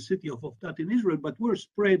in the city of Avdat in Israel, but were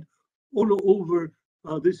spread all over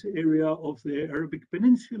this area of the Arabic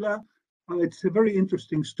Peninsula. It's a very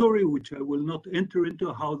interesting story, which I will not enter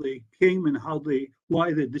into how they came and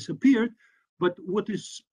why they disappeared. But what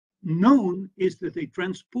is known is that they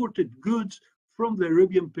transported goods from the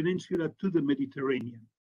Arabian Peninsula to the Mediterranean.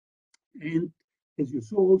 And as you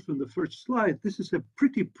saw also in the first slide, this is a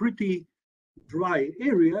pretty dry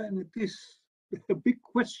area, and it is a big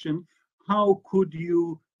question: how could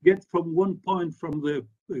you get from one point from the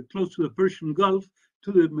close to the Persian Gulf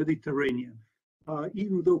to the Mediterranean?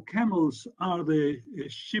 Even though camels are the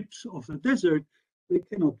ships of the desert, they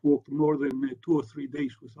cannot walk more than 2 or 3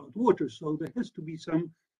 days without water. So there has to be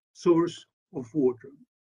some source of water.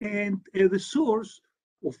 And the source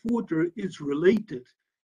of water is related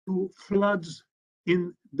to floods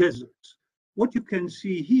in deserts. What you can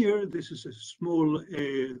see here, this is a small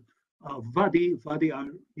wadi. Wadi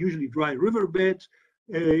are usually dry riverbeds.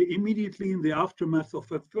 Immediately in the aftermath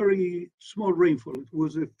of a very small rainfall, it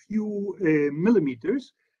was a few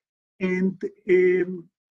millimeters, and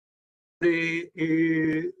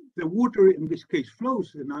the water in this case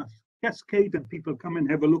flows in a cascade, and people come and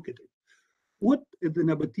have a look at it. What the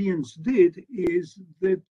Nabateans did is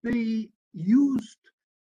that they used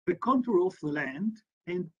the contour of the land,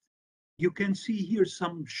 and you can see here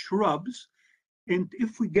some shrubs, and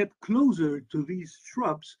if we get closer to these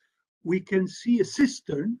shrubs, we can see a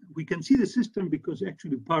cistern. We can see the cistern because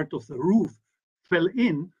actually part of the roof fell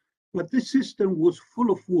in, but this cistern was full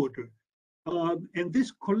of water. And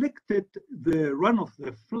this collected the runoff,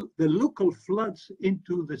 the local floods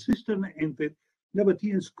into the cistern, and the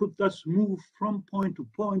Nabateans could thus move from point to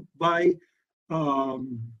point by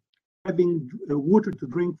having water to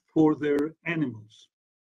drink for their animals.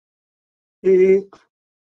 The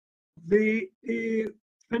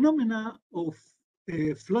phenomena of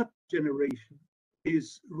flood generation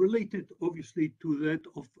is related obviously to that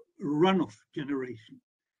of runoff generation.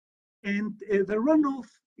 And the runoff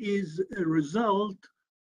is a result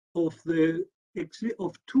of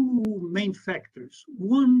two main factors.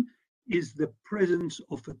 One is the presence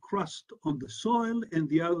of a crust on the soil, and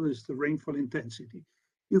the other is the rainfall intensity.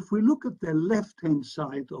 If we look at the left-hand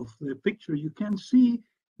side of the picture, you can see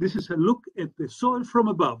this is a look at the soil from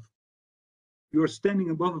above. You're standing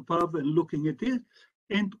above and looking at it.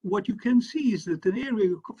 And what you can see is that an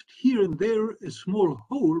area here and there, a small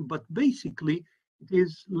hole, but basically it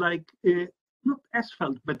is like not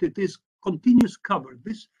asphalt, but it is continuous cover.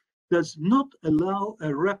 This does not allow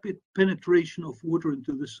a rapid penetration of water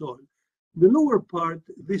into the soil. The lower part,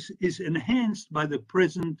 this is enhanced by the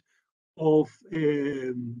presence of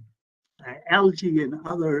algae and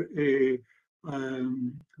other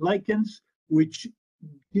lichens, which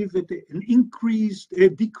give it an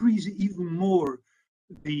decrease even more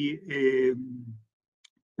the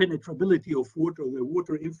penetrability of water, the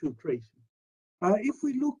water infiltration. If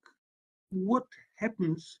we look what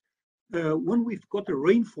happens when we've got a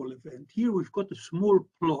rainfall event, here we've got a small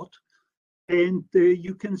plot, and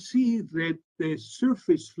you can see that the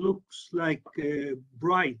surface looks like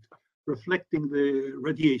bright, reflecting the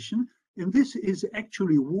radiation, and this is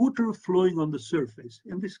actually water flowing on the surface.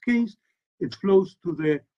 In this case, it flows to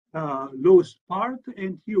the lowest part,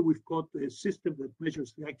 and here we've got a system that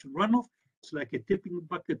measures the actual runoff. It's like a tipping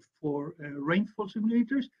bucket for rainfall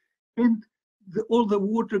simulators, and all the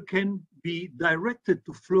water can be directed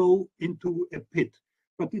to flow into a pit.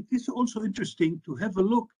 But it is also interesting to have a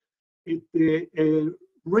look at the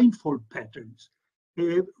rainfall patterns.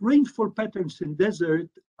 Rainfall patterns in desert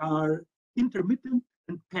are intermittent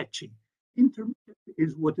and patchy. Intermittent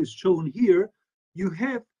is what is shown here. You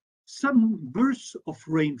have some bursts of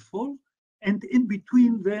rainfall, and in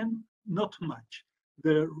between them, not much.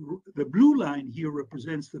 The blue line here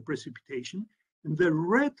represents the precipitation, and the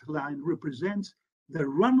red line represents the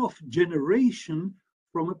runoff generation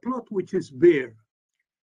from a plot which is bare.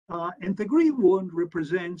 And the green one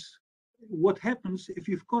represents what happens if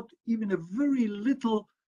you've got even a very little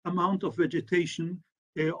amount of vegetation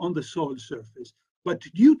on the soil surface. But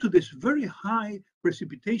due to this very high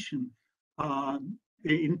precipitation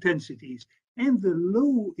intensities and the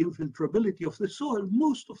low infiltrability of the soil,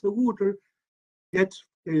 most of the water gets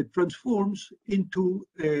transforms into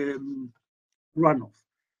runoff.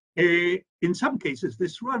 In some cases,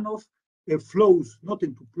 this runoff flows not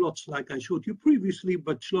into plots like I showed you previously,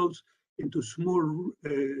 but flows into small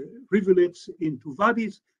rivulets, into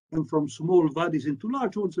wadis, and from small wadis into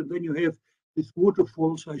large ones, and then you have these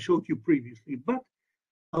waterfalls I showed you previously. But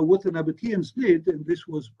what the Nabateans did, and this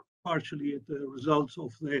was partially at the results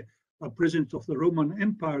of the presence of the Roman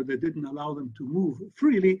Empire that didn't allow them to move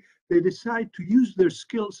freely, they decide to use their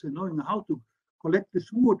skills in knowing how to collect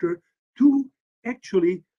this water to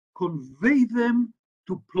actually convey them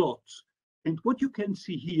to plots. And what you can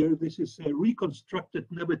see here, this is a reconstructed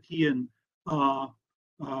Nabatean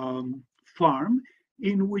farm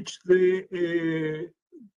in which the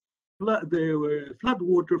flood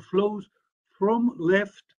water flows from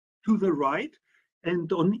left to the right,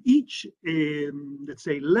 and on each, let's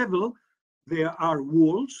say, level, there are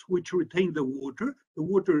walls which retain the water. The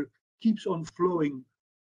water keeps on flowing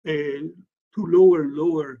to lower and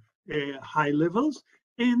lower high levels,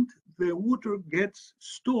 and the water gets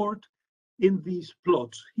stored in these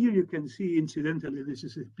plots. Here you can see, incidentally, this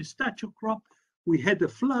is a pistachio crop. We had a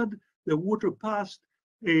flood, the water passed,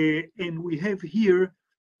 and we have here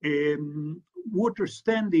water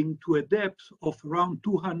standing to a depth of around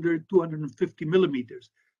 200, 250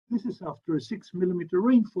 millimeters. This is after a 6 millimeter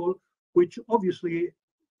rainfall, which obviously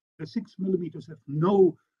the 6 millimeters have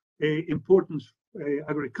no importance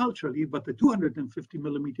agriculturally, but the 250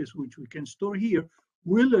 millimeters, which we can store here,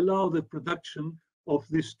 will allow the production of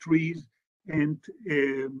these trees and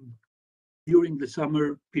during the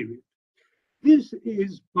summer period. This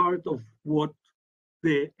is part of what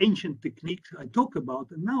the ancient techniques I talk about,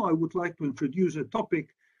 and now I would like to introduce a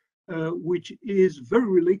topic which is very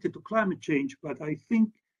related to climate change, but I think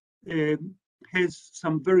has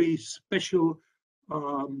some very special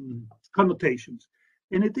connotations,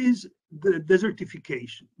 and it is the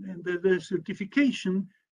desertification. And the desertification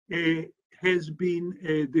has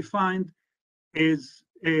been defined as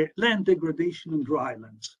land degradation in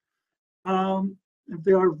drylands.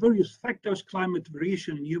 There are various factors: climate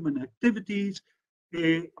variation, human activities.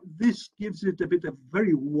 This gives it a bit of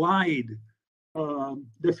very wide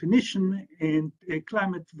definition, and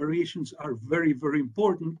climate variations are very, very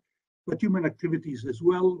important, but human activities as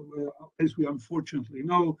well, as we unfortunately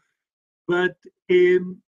know. But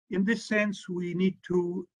in this sense, we need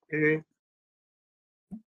to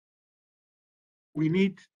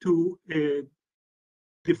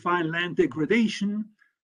define land degradation.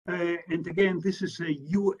 And again, this is a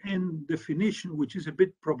UN definition, which is a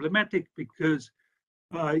bit problematic because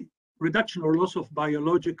reduction or loss of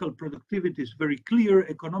biological productivity is very clear.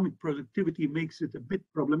 Economic productivity makes it a bit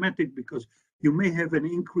problematic because you may have an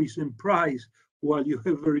increase in price while you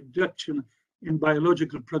have a reduction in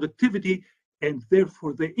biological productivity, and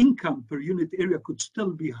therefore the income per unit area could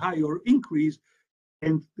still be high or increase,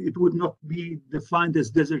 and it would not be defined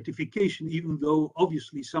as desertification, even though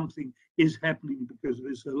obviously something is happening because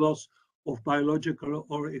there's a loss of biological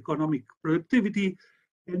or economic productivity.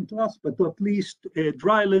 And last but not least,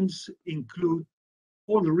 drylands include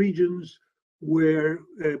all the regions where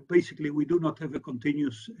basically we do not have a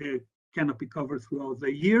continuous canopy cover throughout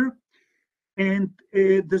the year. And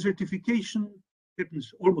desertification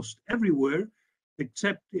happens almost everywhere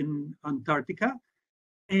except in Antarctica.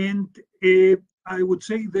 And I would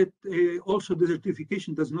say that also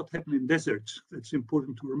desertification does not happen in deserts. That's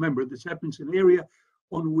important to remember. This happens in area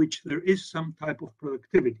on which there is some type of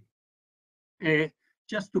productivity.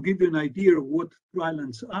 Just to give you an idea of what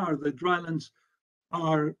drylands are, the drylands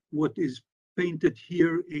are what is painted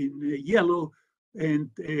here in yellow, and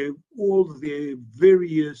all the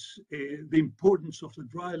various, the importance of the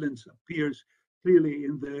drylands appears clearly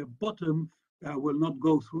in the bottom. I will not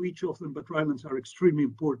go through each of them, but drylands are extremely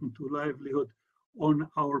important to livelihood on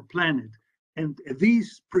our planet. And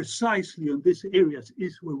these precisely on these areas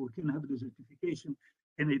is where we can have desertification,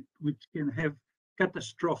 and which can have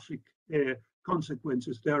catastrophic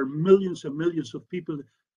consequences. There are millions and millions of people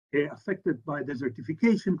affected by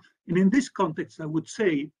desertification. And in this context, I would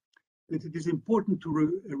say that it is important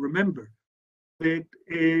to remember that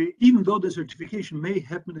even though desertification may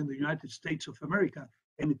happen in the United States of America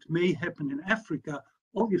and it may happen in Africa,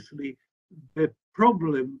 obviously the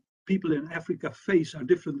problem people in Africa face are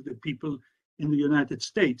different than people in the United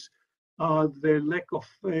States. The lack of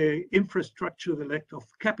infrastructure, the lack of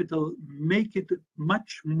capital make it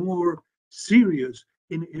much more serious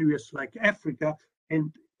in areas like Africa.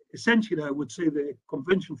 And essentially, I would say the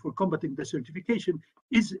Convention for Combating Desertification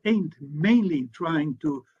is aimed mainly trying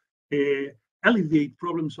to alleviate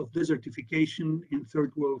problems of desertification in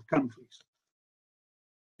third world countries.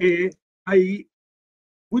 I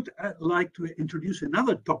would like to introduce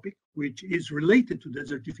another topic which is related to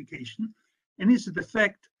desertification, and is the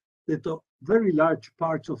fact that a very large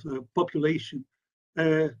parts of the population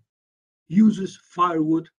uses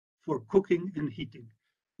firewood for cooking and heating.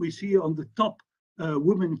 We see on the top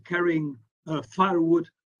women carrying firewood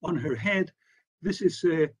on her head. This is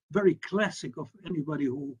very classic of anybody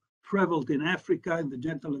who traveled in Africa, and the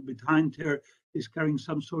gentleman behind her is carrying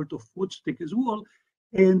some sort of wood stick as well.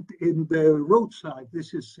 And in the roadside,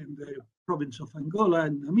 this is in the province of Angola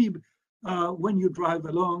and Namibia, when you drive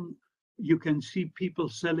along, you can see people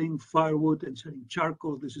selling firewood and selling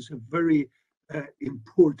charcoal. This is a very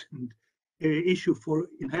important issue for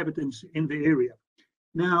inhabitants in the area.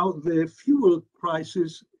 Now, the fuel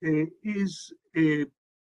crisis is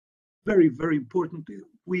very, very important.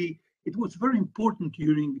 It was very important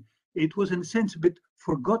it was in a sense a bit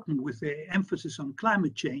forgotten with the emphasis on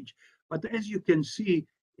climate change. But as you can see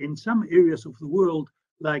in some areas of the world,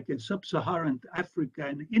 like in sub-Saharan Africa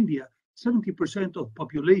and India, 70% of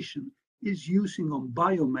population is using on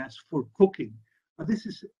biomass for cooking. This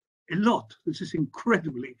is a lot. This is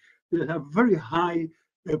incredibly. There are very high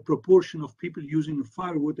proportion of people using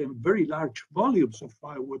firewood, and very large volumes of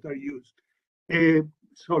firewood are used.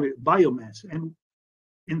 Biomass. And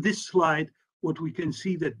in this slide, what we can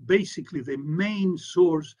see that basically the main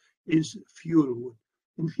source is fuel wood.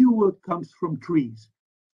 And fuel wood comes from trees.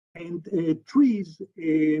 And trees,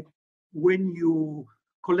 when you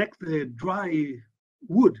collect the dry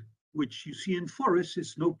wood, which you see in forests,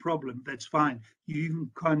 is no problem. That's fine. You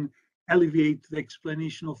even can alleviate the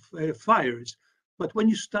explanation of fires. But when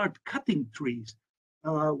you start cutting trees,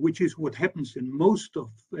 which is what happens in most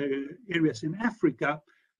of areas in Africa,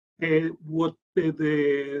 what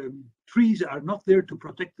the trees are not there to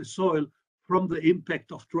protect the soil from the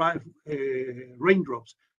impact of dry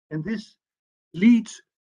raindrops. And this leads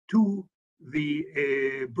to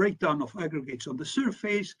the breakdown of aggregates on the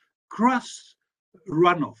surface, cross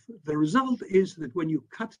runoff. The result is that when you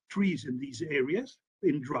cut trees in these areas,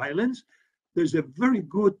 in drylands, there's a very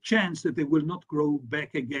good chance that they will not grow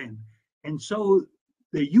back again. And so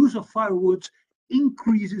the use of firewoods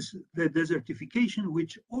increases the desertification,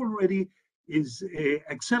 which already is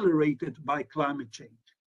accelerated by climate change.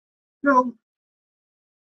 So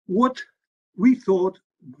what we thought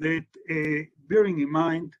that, bearing in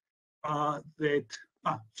mind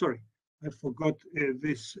sorry, I forgot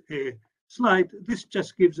this slide. This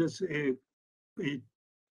just gives us a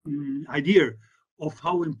idea of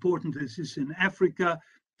how important this is in Africa.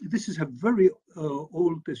 This is a very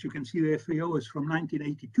old, as you can see, the FAO is from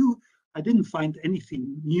 1982. I didn't find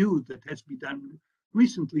anything new that has been done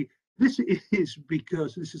recently. This is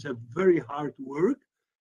because this is a very hard work,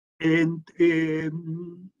 and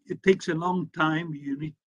it takes a long time. You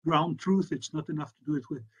need ground truth. It's not enough to do it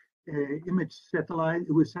with images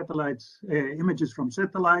from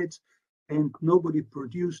satellites, and nobody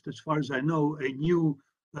produced, as far as I know, a new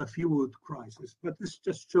fuel wood crisis. But this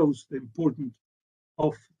just shows the importance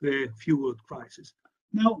of the fuel wood crisis.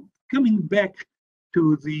 Now, coming back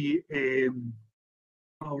to the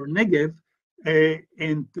our Negev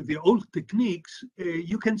and the old techniques,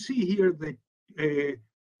 you can see here that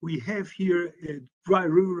we have here a dry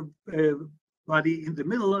river body in the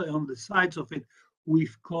middle. On the sides of it,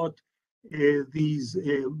 we've got these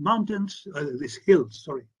mountains, these hills,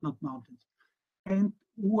 sorry, not mountains. And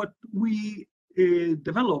what we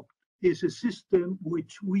developed is a system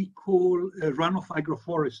which we call runoff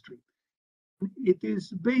agroforestry. It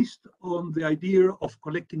is based on the idea of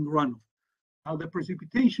collecting runoff. Now, the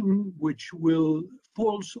precipitation which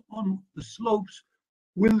falls on the slopes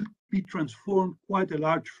will be transformed, quite a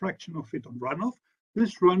large fraction of it, on runoff.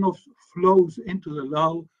 This runoff flows into the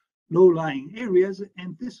low-lying areas,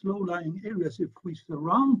 and these low-lying areas, if we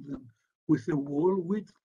surround them with a wall, we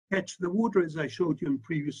catch the water, as I showed you in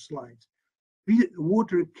previous slides. The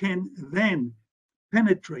water can then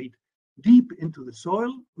penetrate deep into the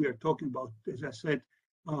soil. We are talking about, as I said,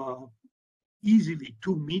 easily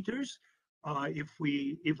 2 meters.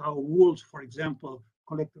 If our walls, for example,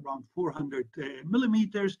 collect around 400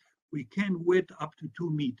 millimeters, we can wet up to 2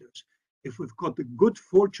 meters. If we've got the good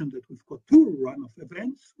fortune that we've got 2 runoff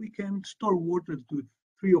events, we can store water to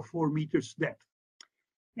 3 or 4 meters depth.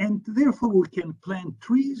 And therefore, we can plant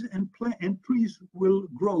trees, and trees will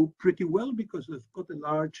grow pretty well because they've got a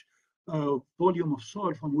large volume of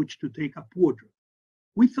soil from which to take up water.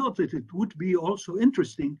 We thought that it would be also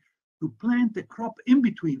interesting to plant a crop in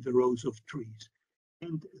between the rows of trees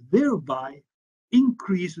and thereby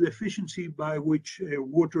increase the efficiency by which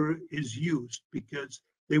water is used, because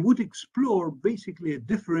they would explore basically a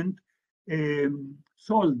different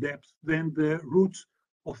soil depth than the roots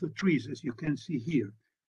of the trees, as you can see here.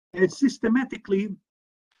 Schematically,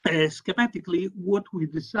 what we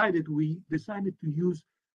decided to use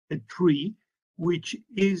a tree, which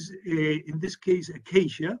is, in this case,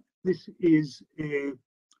 acacia. This is a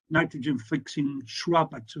nitrogen-fixing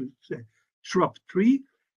shrub, actually it's a shrub tree,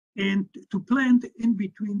 and to plant in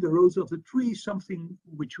between the rows of the tree something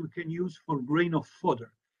which we can use for grain of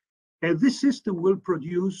fodder. This system will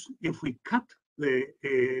produce, if we cut the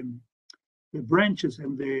branches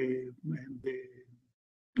and the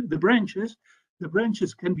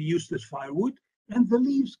branches can be used as firewood, and the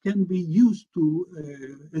leaves can be used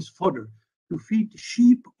as fodder to feed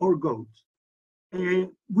sheep or goats.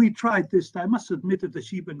 We tried this. I must admit that the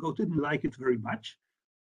sheep and goat didn't like it very much.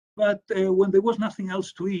 But when there was nothing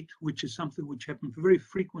else to eat, which is something which happens very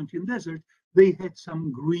frequently in desert, they had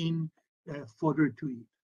some green fodder to eat.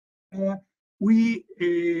 Here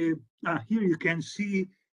you can see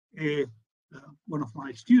one of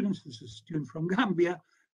my students. This is a student from Gambia.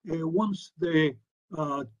 Once the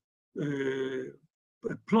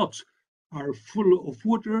plots are full of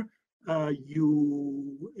water,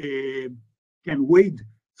 you can wade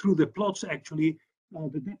through the plots. Actually,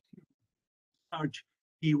 the depth large.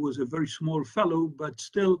 He was a very small fellow, but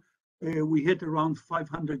still we had around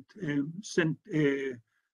 500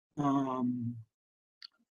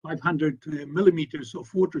 millimeters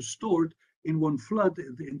of water stored in one flood.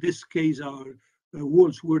 In this case, our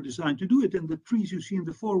walls were designed to do it, and the trees you see in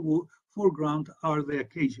the foreground are the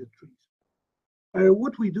acacia trees.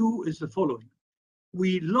 What we do is the following.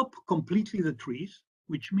 We lop completely the trees,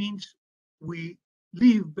 which means we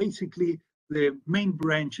leave basically the main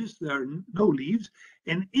branches. There are no leaves,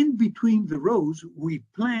 and in between the rows we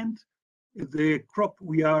plant the crop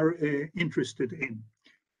we are interested in.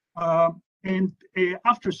 And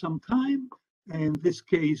after some time, in this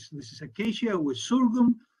case, this is acacia with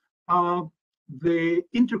sorghum, the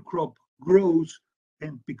intercrop grows,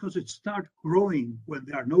 and because it starts growing when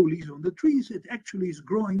there are no leaves on the trees, it actually is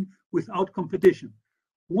growing without competition.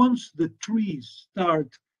 Once the trees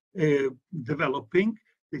start developing,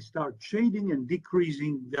 they start shading and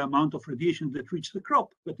decreasing the amount of radiation that reaches the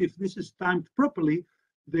crop. But if this is timed properly,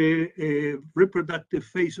 the reproductive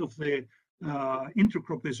phase of the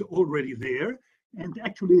intercrop is already there, and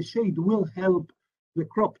actually the shade will help the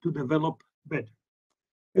crop to develop better.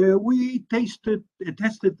 We tested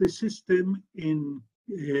the system in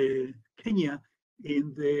Kenya,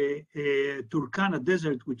 in the Turkana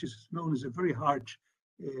desert, which is known as a very harsh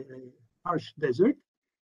desert.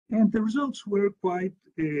 And the results were quite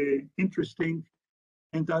interesting.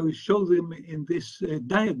 And I will show them in this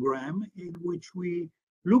diagram, in which we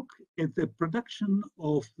look at the production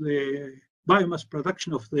of the biomass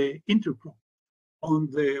production of the intercrop on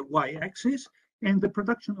the y-axis and the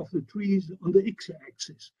production of the trees on the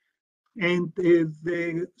x-axis. And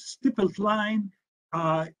the stippled line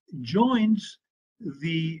joins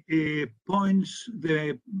the points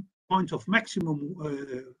of maximum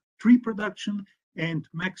tree production and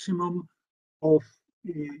maximum of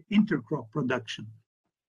intercrop production.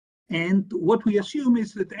 And what we assume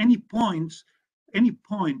is that any point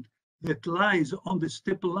that lies on the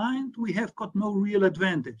stipple line, we have got no real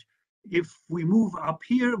advantage. If we move up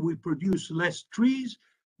here, we produce less trees,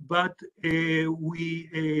 but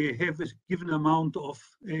we have a given amount of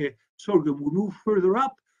sorghum. We move further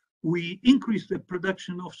up, we increase the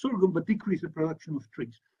production of sorghum, but decrease the production of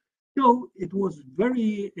trees. So it was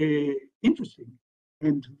very interesting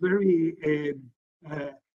and very,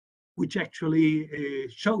 which actually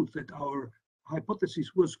showed that our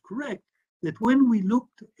hypothesis was correct, that when we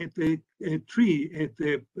looked at the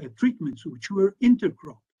treatments which were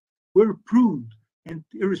intercrop, were pruned, and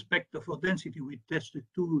irrespective of density, we tested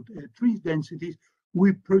two tree densities,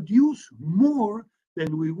 we produce more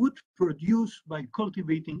than we would produce by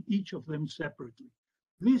cultivating each of them separately.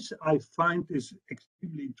 This I find is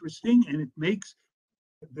extremely interesting, and it makes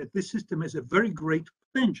that this system has a very great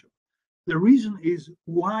potential. The reason is,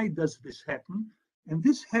 why does this happen? And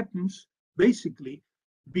this happens basically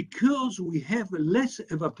because we have a less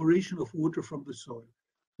evaporation of water from the soil.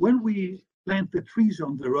 When we plant the trees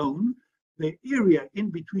on their own, the area in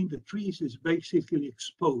between the trees is basically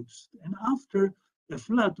exposed. And after a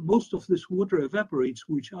flood, most of this water evaporates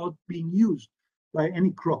without being used by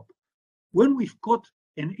any crop. When we've got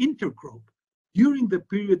an intercrop, during the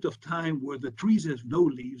period of time where the trees have no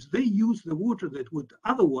leaves, they use the water that would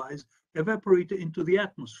otherwise evaporate into the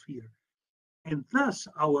atmosphere. And thus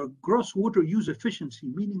our gross water use efficiency,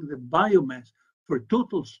 meaning the biomass for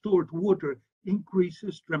total stored water,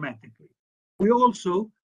 increases dramatically. We also,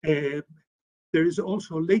 there is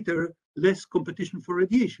also later less competition for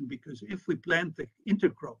radiation, because if we plant the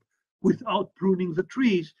intercrop without pruning the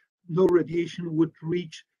trees, no radiation would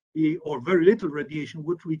reach or very little radiation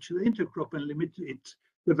would reach the intercrop and limit its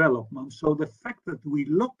development. So the fact that we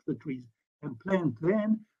lock the trees and plant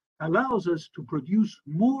then allows us to produce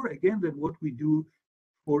more again than what we do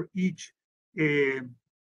for each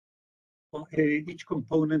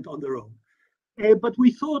component on their own. But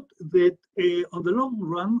we thought that on the long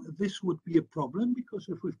run, this would be a problem, because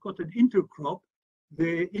if we've got an intercrop,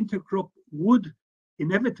 the intercrop would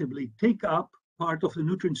inevitably take up part of the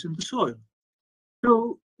nutrients in the soil.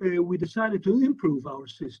 So we decided to improve our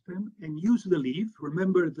system and use the leaf.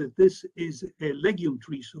 Remember that this is a legume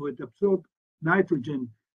tree, so it absorbs nitrogen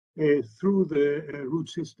through the root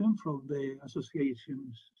system from the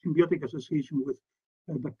symbiotic association with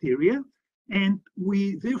bacteria. And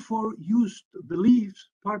we therefore used the leaves,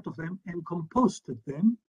 part of them, and composted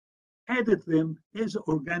them, added them as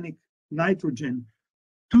organic nitrogen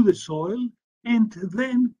to the soil, and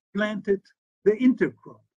then planted the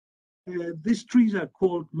intercrop. These trees are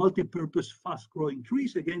called multi-purpose fast-growing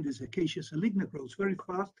trees. Again, this Acacia saligna grows very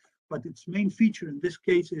fast, but its main feature in this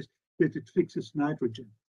case is that it fixes nitrogen.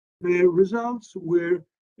 The results were,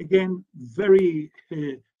 again, very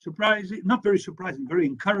surprising, not very surprising, very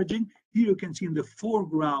encouraging. Here you can see in the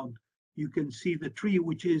foreground, you can see the tree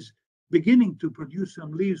which is beginning to produce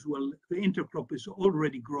some leaves while the intercrop is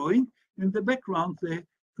already growing. In the background, the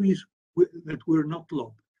trees that were not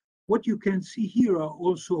lopped. What you can see here are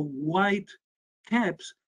also white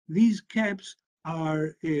caps. These caps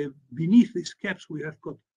are, beneath these caps, we have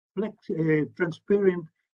got transparent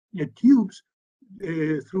tubes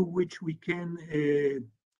through which we can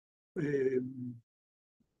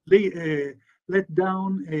let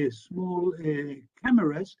down small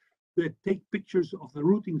cameras that take pictures of the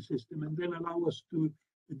rooting system and then allow us to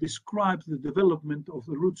describe the development of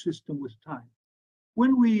the root system with time.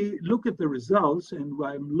 When we look at the results, and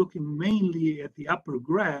I'm looking mainly at the upper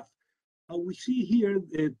graph, we see here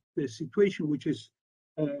that the situation which is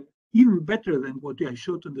even better than what I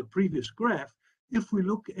showed in the previous graph. If we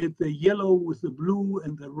look at the yellow with the blue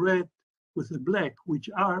and the red with the black, which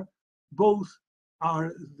are both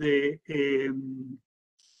are the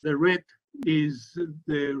red is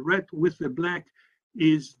the red with the black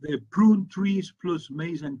is the prune trees plus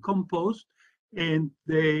maize and compost, and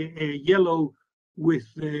the yellow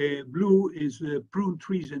with the blue is prune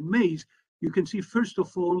trees and maize. You can see, first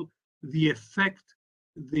of all, the effect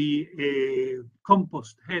the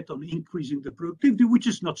compost had on increasing the productivity, which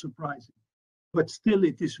is not surprising, but still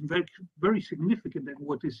it is very, very significant. And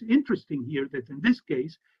what is interesting here, that in this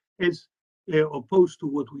case, as opposed to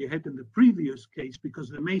what we had in the previous case, because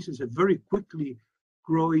the maize is a very quickly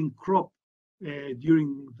growing crop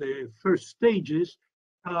during the first stages,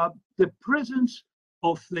 the presence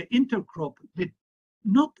of the intercrop did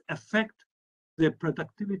not affect the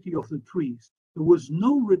productivity of the trees. There was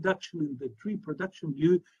no reduction in the tree production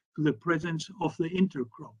due to the presence of the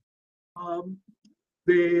intercrop.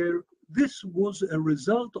 This was a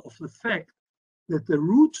result of the fact that the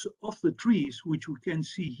roots of the trees, which we can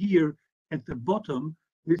see here at the bottom,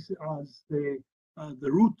 this is the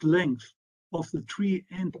root length of the tree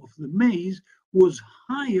and of the maize, was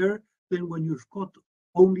higher than when you've got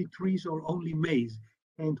only trees or only maize.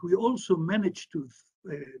 And we also managed to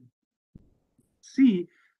see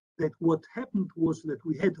that what happened was that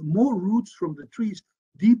we had more roots from the trees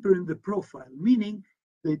deeper in the profile, meaning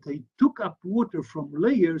that they took up water from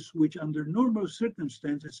layers which under normal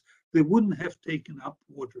circumstances they wouldn't have taken up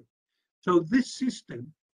water. So this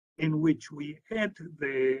system in which we add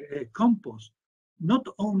the compost not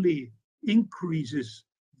only increases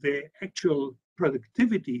the actual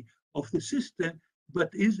productivity of the system, but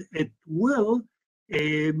is as well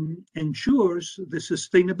ensures the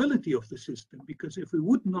sustainability of the system, because if we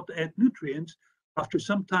would not add nutrients, after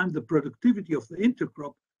some time the productivity of the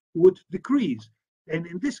intercrop would decrease. And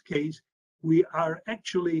in this case, we are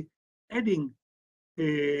actually adding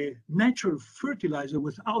a natural fertilizer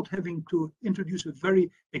without having to introduce a very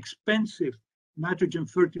expensive nitrogen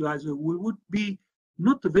fertilizer, which would be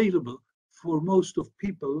not available for most of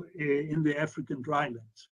people in the African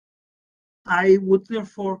drylands. I would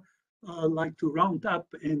therefore like to round up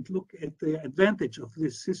and look at the advantage of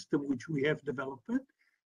this system which we have developed.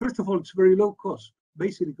 First of all, it's very low cost.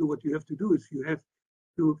 Basically, what you have to do is you have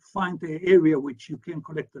to find an area which you can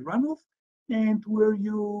collect the runoff and where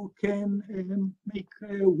you can make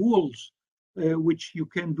walls, which you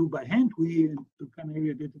can do by hand. We in Turkana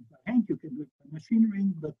area did it by hand. You can do it by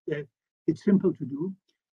machinery, but it's simple to do.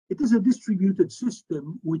 It is a distributed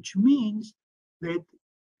system, which means that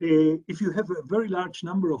if you have a very large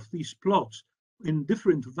number of these plots in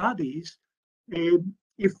different wadis,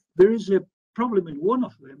 if there is a problem in one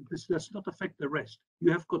of them, this does not affect the rest.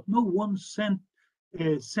 You have got no one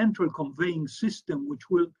central conveying system which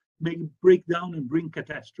will break down and bring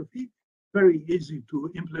catastrophe. Very easy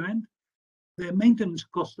to implement. The maintenance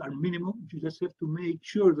costs are minimum. You just have to make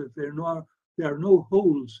sure that there are no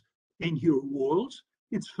holes in your walls.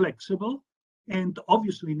 It's flexible. And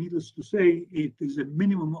obviously, needless to say, it is a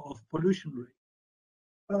minimum of pollution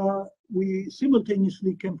rate. We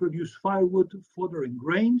simultaneously can produce firewood, fodder, and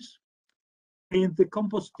grains. And the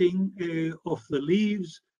composting of the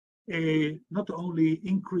leaves not only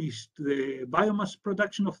increased the biomass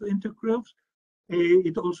production of the intercrops,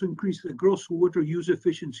 it also increased the gross water use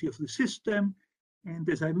efficiency of the system. And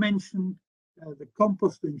as I mentioned, the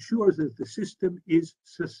compost ensures that the system is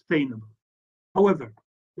sustainable. However,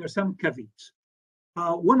 there are some caveats.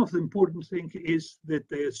 One of the important things is that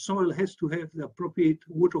the soil has to have the appropriate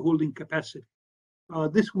water holding capacity.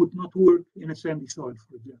 This would not work in a sandy soil,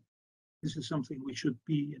 for example. This is something we should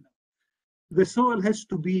be in. The soil has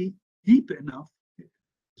to be deep enough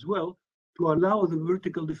as well to allow the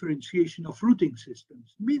vertical differentiation of rooting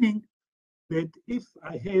systems, meaning that if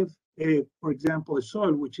I have, for example, a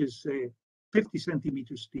soil which is 50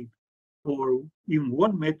 centimeters deep or even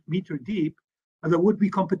 1 meter deep, there would be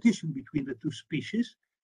competition between the two species,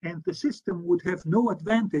 and the system would have no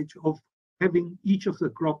advantage of having each of the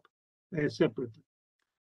crop separately.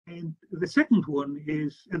 And the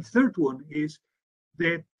third one is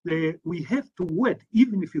that we have to wet,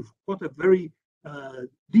 even if you've got a very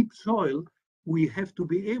deep soil, we have to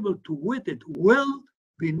be able to wet it well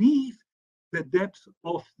beneath the depth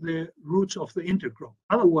of the roots of the intercrop.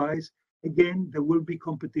 Otherwise, again, there will be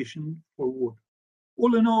competition for water.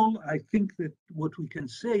 All in all, I think that what we can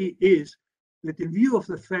say is that in view of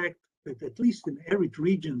the fact that at least in arid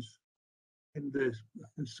regions in the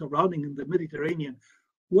surrounding in the Mediterranean,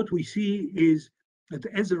 what we see is that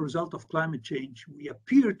as a result of climate change, we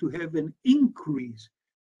appear to have an increase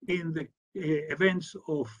in the events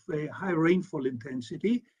of high rainfall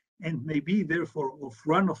intensity and maybe therefore of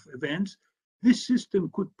runoff events. This system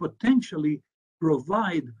could potentially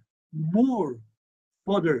provide more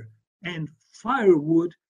fodder and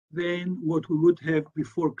firewood than what we would have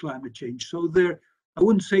before climate change. So I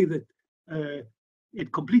wouldn't say that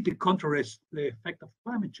it completely contrasts the effect of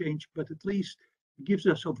climate change, but at least it gives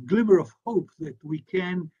us a glimmer of hope that we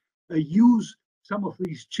can use some of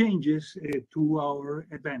these changes to our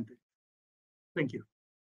advantage. Thank you.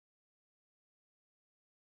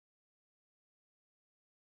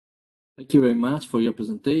 Thank you very much for your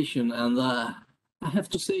presentation. And I have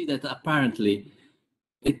to say that apparently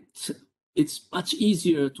it's much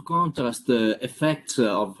easier to contrast the effects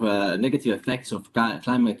of negative effects of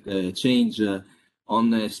climate change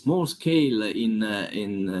on a small scale in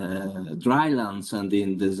drylands and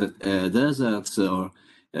in deserts or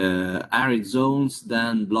arid zones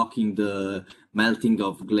than blocking the melting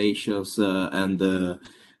of glaciers and the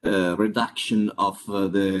reduction of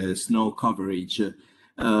the snow coverage.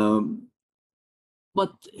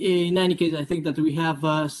 But in any case, I think that we have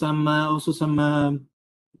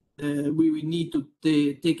we need to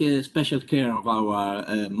take a special care of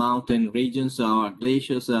our mountain regions, our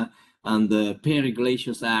glaciers. and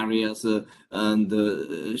periglacious areas, and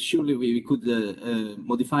surely we could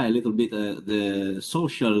modify a little bit the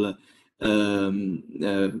social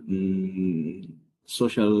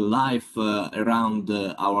social life around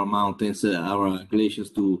our mountains, our glaciers,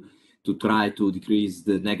 to try to decrease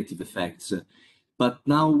the negative effects. But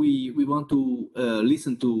now we want to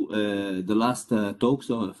listen to the last talks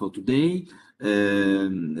for today.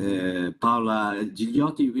 Paola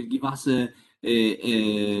Gigliotti will give us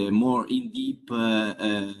a more in-deep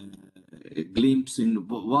glimpse in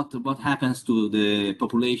what happens to the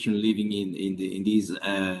population living in this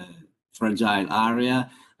fragile area,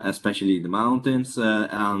 especially the mountains,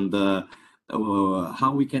 and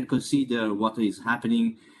how we can consider what is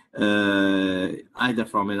happening either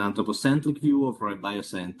from an anthropocentric view or from a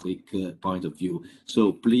biocentric point of view.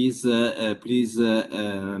 So please,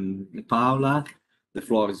 Paola, the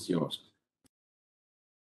floor is yours.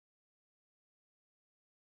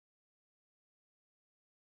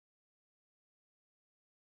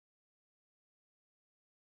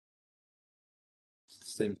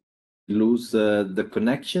 Lose the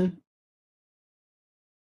connection.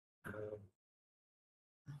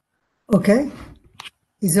 Okay,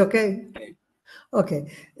 is okay? Okay,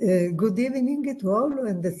 good evening to all,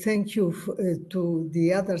 and thank you to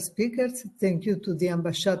the other speakers. Thank you to the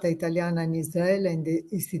Ambasciata Italiana in Israele and the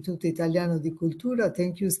Istituto Italiano di Cultura.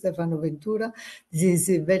 Thank you, Stefano Ventura. This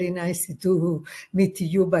is very nice to meet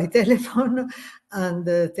you by telephone. And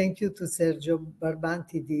thank you to Sergio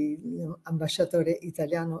Barbanti, the Ambasciatore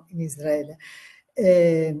Italiano in Israele.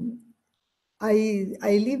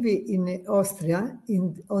 I live in Austria,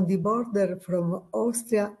 on the border from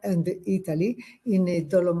Austria and Italy, in the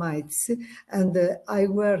Dolomites, and I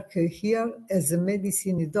work here as a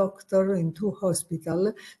medicine doctor in two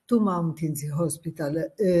hospitals, two mountains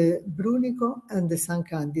hospital, Brunico and San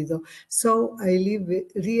Candido. So I live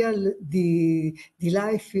real the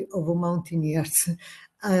life of mountaineers,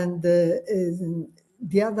 and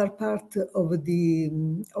the other part of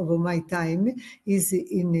my time is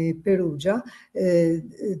in Perugia,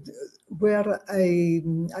 where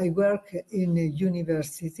I work in a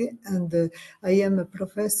university, and I am a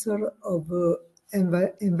professor of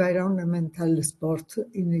environmental sport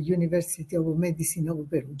in the University of Medicine of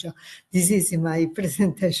Perugia. This is my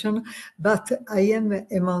presentation, but I am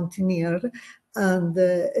a mountaineer, and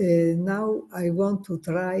now I want to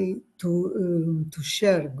try to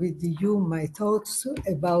share with you my thoughts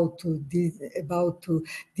about the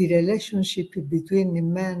relationship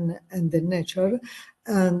between man and the nature,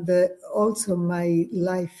 and also my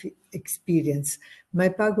life experience. My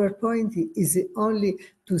PowerPoint is only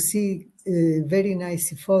to see very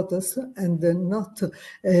nice photos and not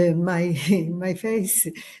my face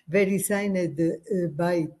very signed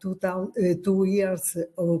by 2 years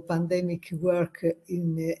of pandemic work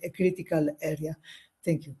in a critical area.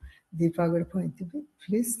 Thank you. The PowerPoint,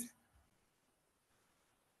 please.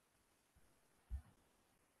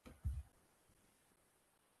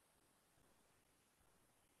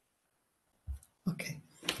 Okay.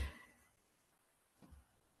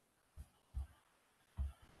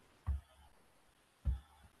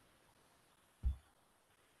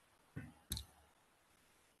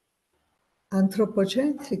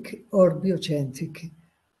 Anthropocentric or biocentric?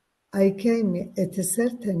 I came at a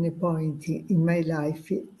certain point in my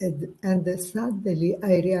life, and suddenly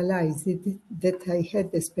I realized that I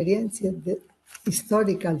had experienced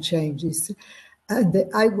historical changes, and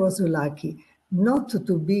I was lucky not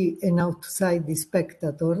to be an outside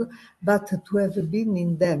spectator, but to have been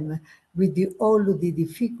in them with all the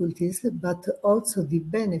difficulties, but also the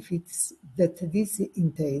benefits that this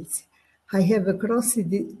entails. I have crossed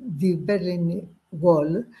the Berlin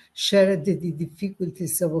Wall, shared the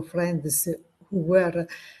difficulties of friends who were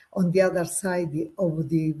on the other side of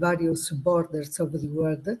the various borders of the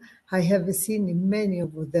world. I have seen many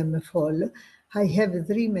of them fall. I have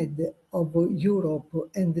dreamed of Europe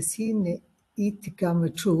and seen it come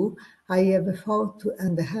true. I have fought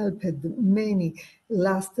and helped many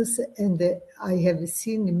lasts, and I have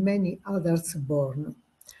seen many others born.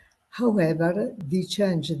 However, the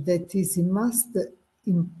change that is most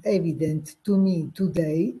evident to me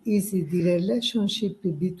today is the relationship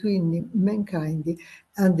between mankind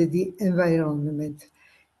and the environment.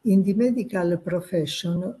 In the medical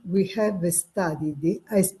profession, we have studied,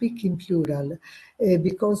 I speak in plural,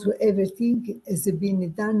 because everything has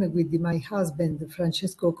been done with my husband,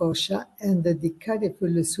 Francesco Coscia, and the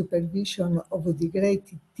careful supervision of the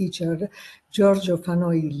great teacher, Giorgio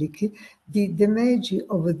Fano-Illich, the damage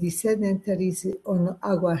of the sedentaries on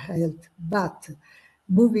our health. But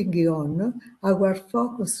Moving on, our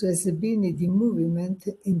focus has been the movement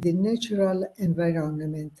in the natural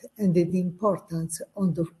environment and the importance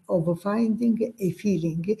of finding a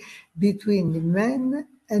feeling between man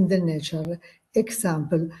and the nature.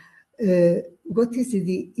 Example, what is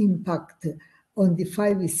the impact on the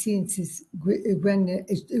five senses when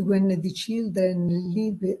the children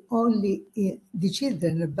live only the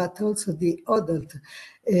children, but also the adult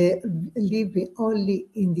live only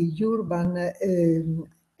in the urban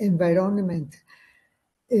environment.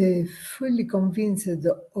 Fully convinced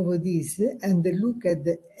of this and looked at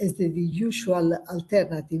as the usual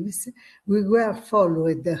alternatives, we were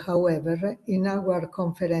followed, however, in our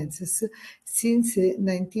conferences since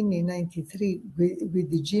 1993 with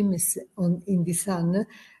the Gyms in the Sun,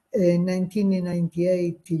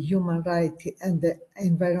 1998 human rights and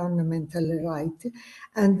environmental rights,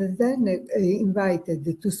 and then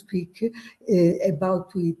invited to speak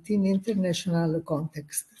about it in international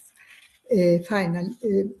context.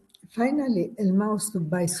 Finally, almost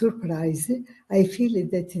by surprise, I feel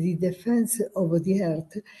that the defense of the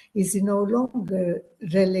earth is no longer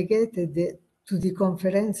relegated to the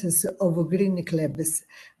conferences of green clubs,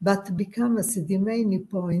 but becomes the main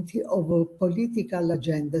point of political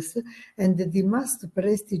agendas and the most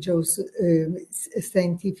prestigious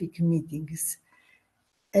scientific meetings.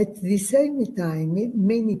 At the same time,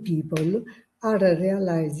 many people are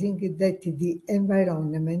realizing that the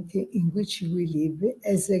environment in which we live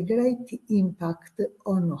has a great impact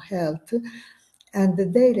on health, and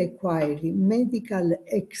they require medical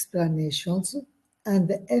explanations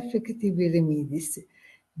and effective remedies.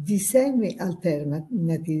 The same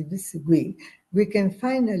alternatives we can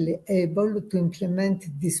finally able to implement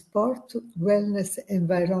the sport wellness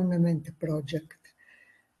environment project.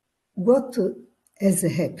 What has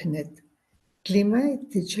happened?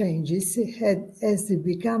 Climate changes has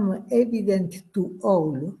become evident to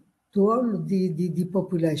all the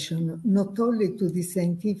population, not only to the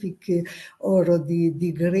scientific or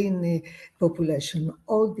the green population.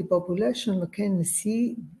 All the population can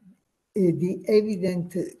see the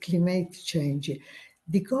evident climate change.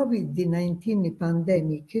 The COVID-19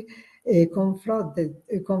 pandemic confronted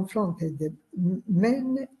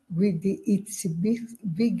man with its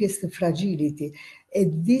biggest fragility,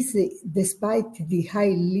 and this despite the high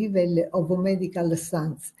level of medical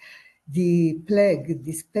science. The plague,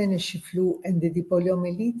 the Spanish flu, and the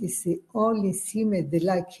poliomyelitis only seemed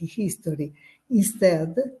like history.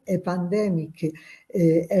 Instead, a pandemic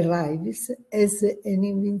arrives as an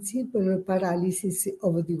invincible paralysis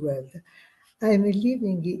of the world. I am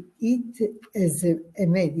living it as a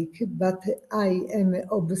medic, but I am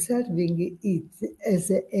observing it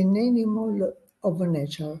as an animal of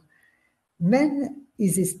nature. Man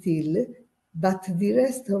is still, but the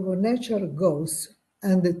rest of nature goes,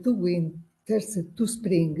 and 2 winters, 2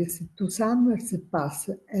 springs, 2 summers pass,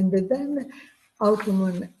 and then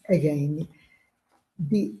autumn again.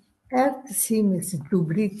 The earth seems to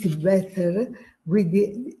breathe better with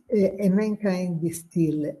a mankind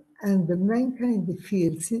still, and mankind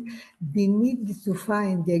feels the need to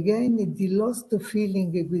find again the lost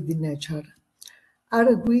feeling with nature.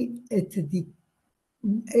 Are we at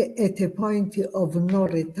a point of no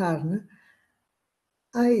return?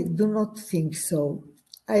 I do not think so.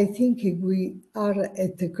 I think we are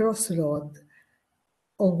at a crossroad.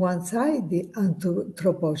 On one side,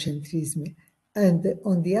 anthropocentrism, and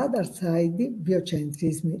on the other side,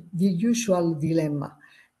 biocentrism, the usual dilemma.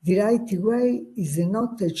 The right way is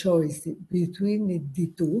not a choice between the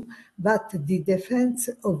two, but the defense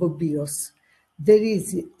of bios. There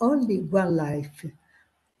is only one life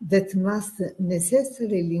that must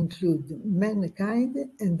necessarily include mankind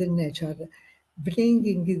and nature,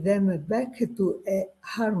 bringing them back to a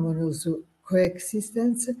harmonious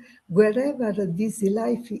coexistence wherever this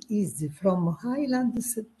life is, from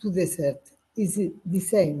highlands to desert, is the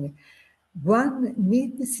same. One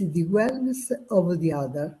needs the wellness of the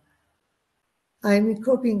other. I'm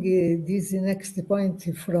copying this next point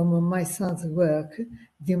from my son's work,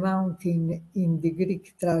 The Mountain in the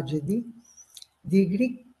Greek Tragedy. The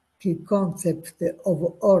Greek concept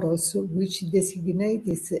of oros, which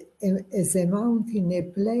designates as a mountain a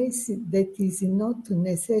place that is not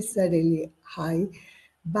necessarily high,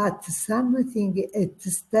 but something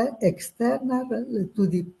external to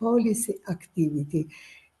the polis activity,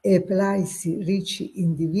 a place rich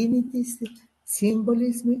in divinities,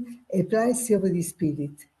 symbolism, a place of the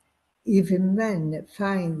spirit. If man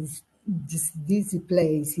finds these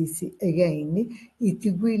places again, it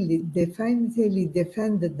will definitely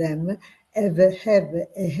defend them, have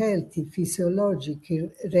a healthy physiological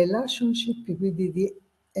relationship with the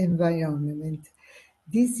environment.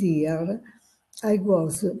 This year, I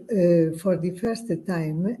was, for the first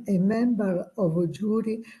time, a member of a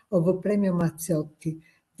jury of Premio Mazziotti.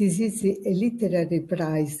 This is a literary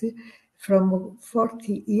prize from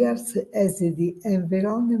 40 years as the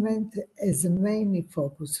environment as main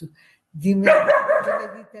focus. The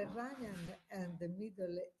Mediterranean and the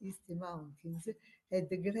Middle East mountains had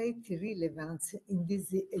great relevance in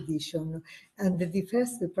this edition, and the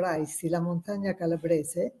first prize, La Montagna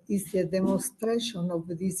Calabrese, is a demonstration of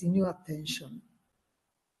this new attention.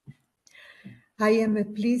 I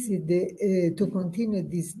am pleased to continue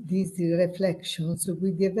these reflections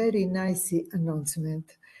with a very nice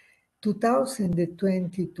announcement.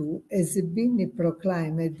 2022 has been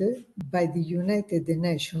proclaimed by the United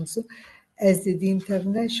Nations as the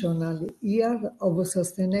International Year of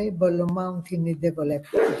Sustainable Mountain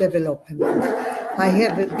Development. I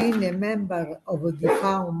have been a member of the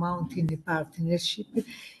FAO Mountain Partnership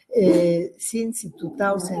since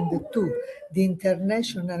 2002, the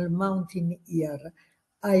International Mountain Year.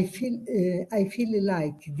 I feel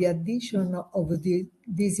like the addition of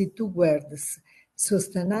these two words,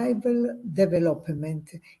 sustainable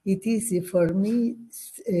development, it is for me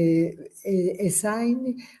a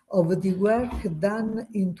sign of the work done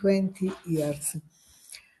in 20 years.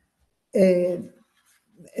 With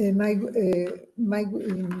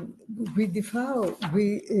the FAO,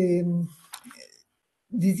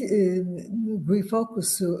 we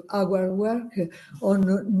focus our work on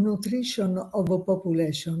nutrition of a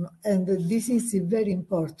population, and this is very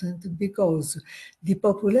important because the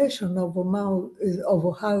population of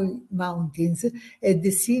high mountains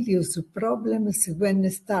had serious problems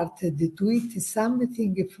when started to eat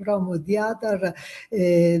something from the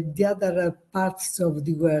other parts of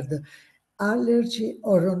the world. Allergy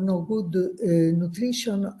or no good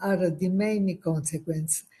nutrition are the main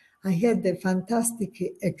consequence. I had a fantastic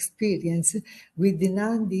experience with the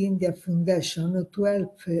Nandi India Foundation to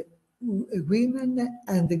help women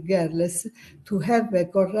and girls to have a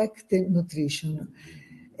correct nutrition.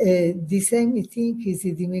 The same thing is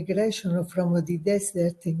the migration from the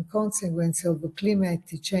desert in consequence of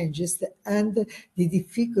climate changes and the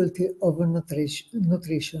difficulty of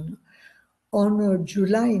nutrition. On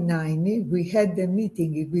July 9, we had a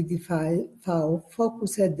meeting with the FAO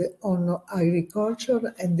focused on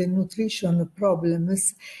agriculture and the nutrition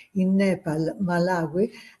problems in Nepal,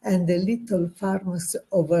 Malawi, and the little farms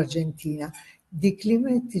of Argentina. The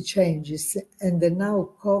climate changes and now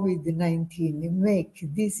COVID-19 make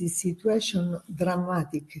this situation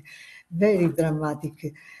dramatic, very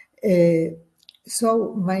dramatic.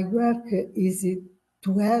 So my work is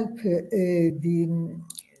to help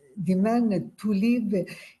the men to live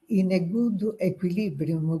in a good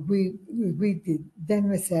equilibrium with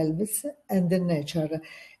themselves and the nature.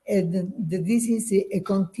 And this is a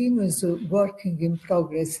continuous working in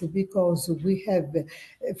progress because we have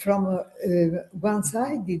from one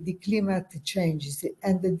side the climate changes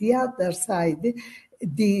and the other side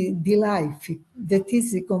the life that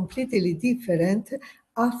is completely different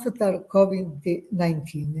after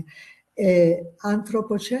COVID-19.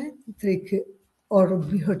 Anthropocentric or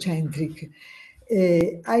biocentric.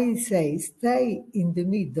 I say stay in the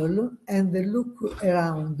middle and look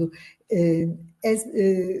around. As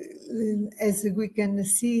we can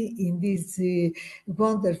see in this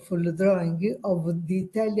wonderful drawing of the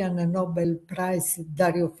Italian Nobel Prize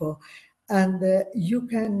Dario Fo, and you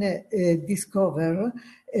can discover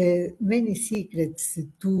many secrets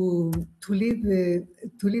to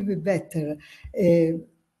live better.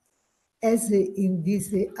 As in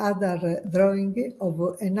this other drawing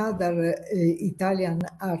of another Italian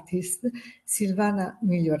artist, Silvana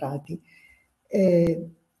Migliorati.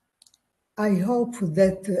 I hope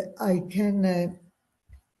that I can.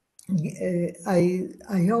 I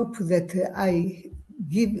hope that I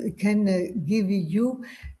can give you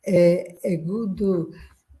a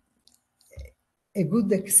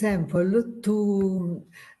good example to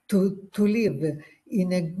live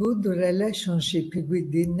in a good relationship with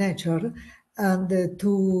the nature and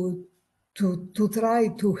to try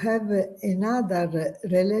to have another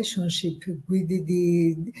relationship with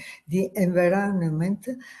the environment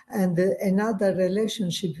and another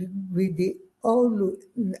relationship with all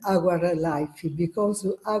our life, because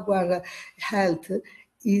our health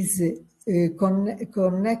is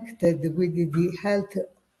connected with the health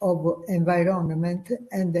of environment,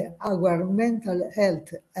 and our mental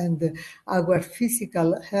health and our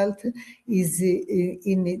physical health is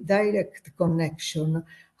in direct connection.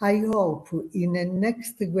 I hope in the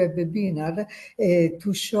next webinar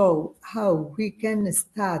to show how we can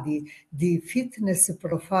study the fitness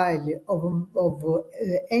profile of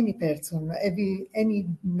any person, any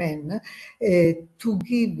man, to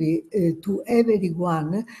give to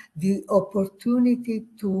everyone the opportunity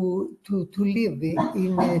to live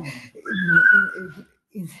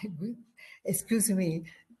excuse me,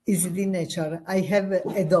 is the nature. I have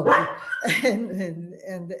a dog,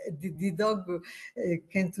 and the dog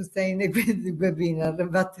can't stay in a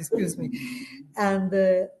webinar, but excuse me. And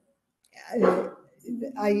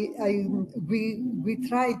we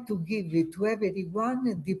try to give to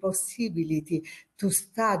everyone the possibility to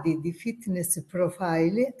study the fitness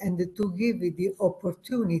profile and to give the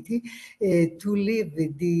opportunity to live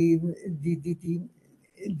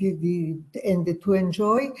and to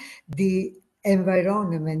enjoy the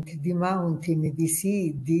environment, the mountain, the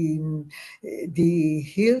sea, the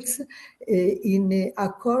hills, in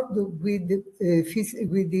accord with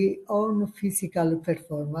the own physical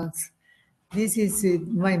performance. This is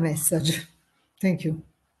my message. Thank you.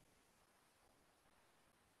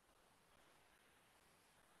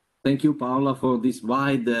 Thank you, Paola, for this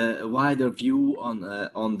wider view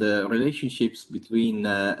on the relationships between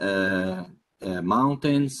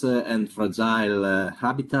mountains and fragile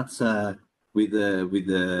habitats with the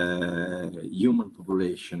human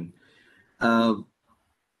population.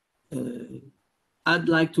 I'd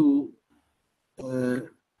like to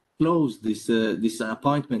close this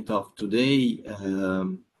appointment of today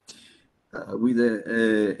with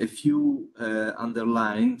a few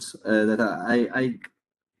underlines that I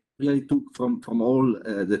really took from all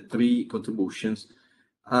the three contributions.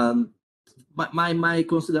 My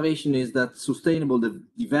consideration is that sustainable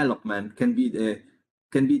development can be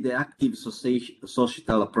the active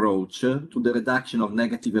societal approach to the reduction of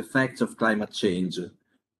negative effects of climate change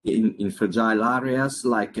in fragile areas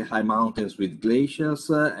like high mountains with glaciers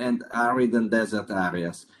and arid and desert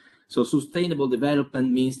areas. So sustainable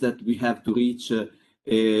development means that we have to reach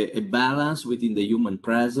a balance within the human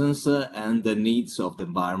presence and the needs of the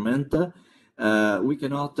environment. We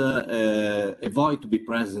cannot avoid to be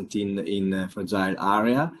present in a fragile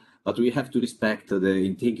area, but we have to respect the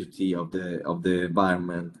integrity of the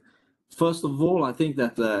environment. First of all, I think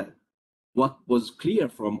that what was clear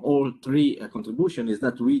from all three contributions is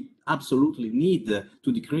that we absolutely need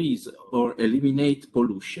to decrease or eliminate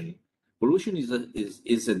pollution. Pollution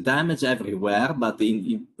is a damage everywhere, but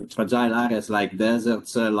in fragile areas like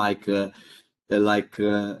deserts, like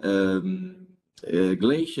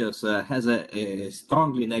glaciers, has a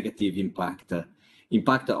strongly negative impact.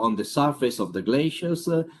 Impact on the surface of the glaciers,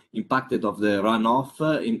 impacted of the runoff,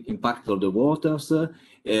 impact of the waters, and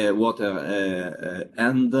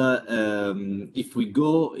if we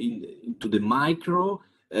go into the micro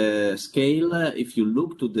scale, if you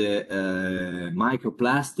look to the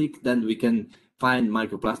microplastic, then we can find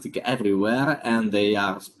microplastic everywhere, and they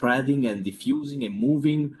are spreading and diffusing and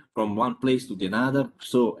moving from one place to the another.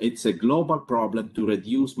 So it's a global problem to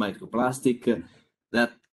reduce microplastic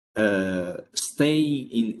that stay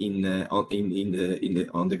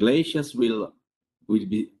on the glaciers will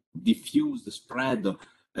be diffused, spread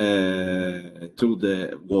through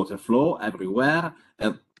the water flow everywhere.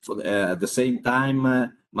 At the same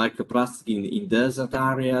time, microplastic in desert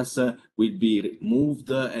areas will be moved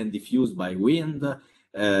and diffused by wind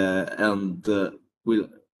and will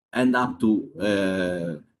end up to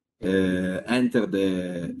enter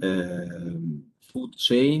the food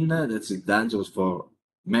chain. That's dangerous for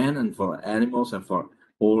men and for animals and for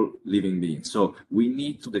all living beings. So we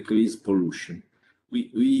need to decrease pollution.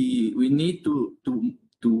 We need to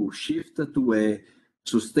shift to a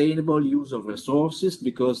sustainable use of resources,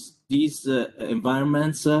 because these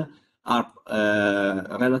environments are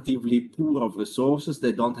relatively poor of resources.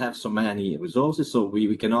 They don't have so many resources, so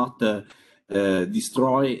we cannot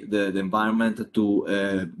destroy the environment to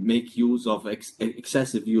make use of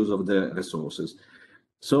excessive use of the resources.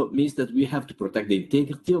 So it means that we have to protect the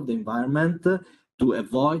integrity of the environment to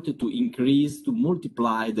avoid, to increase, to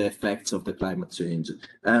multiply the effects of the climate change.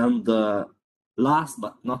 And last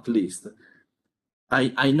but not least,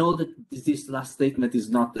 I know that this last statement is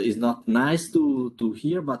not nice to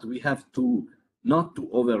hear, but we have to not to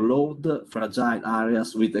overload fragile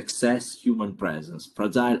areas with excess human presence.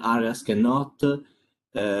 Fragile areas cannot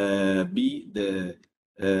be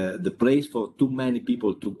the place for too many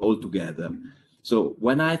people all together. So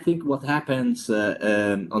when I think what happens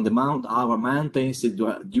on our mountains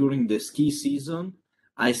during the ski season,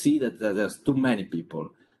 I see that there's too many people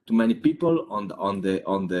on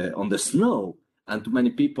the snow, and too many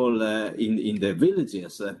people in the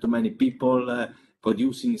villages, too many people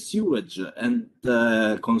producing sewage and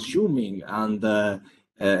consuming, and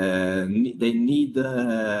they need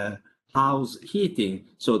house heating.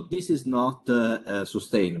 So this is not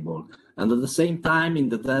sustainable. And at the same time, in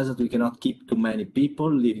the desert, we cannot keep too many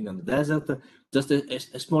people living in the desert. Just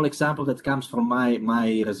a small example that comes from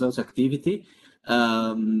my research activity.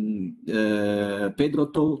 Pedro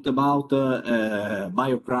talked about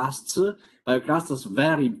biocrusts. Biocrusts are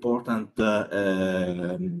very important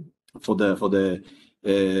for the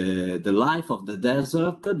life of the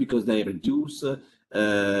desert, because they reduce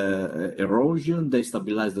erosion, they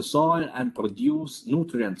stabilize the soil and produce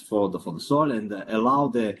nutrients for the soil, and allow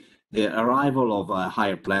the arrival of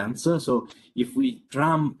higher plants. So if we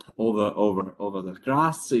tramp over the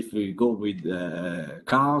crusts, if we go with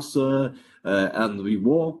cars and we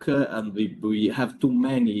walk and we have too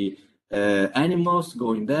many animals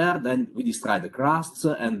going there, then we destroy the crusts,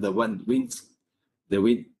 and when the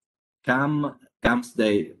wind comes,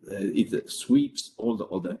 it sweeps all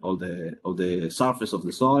the surface of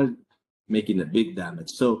the soil, making a big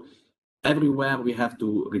damage. So everywhere we have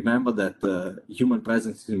to remember that human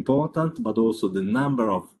presence is important, but also the number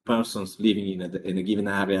of persons living in a given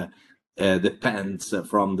area depends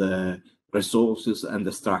from the resources and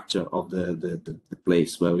the structure of the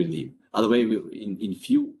place where we live. Otherwise,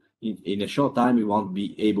 in a short time, we won't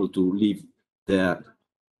be able to live there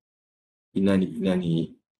in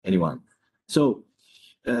anyone. So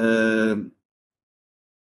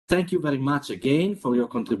thank you very much again for your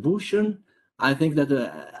contribution. I think that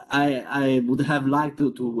I would have liked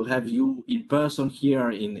to have you in person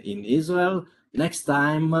here in Israel next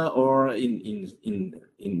time, or in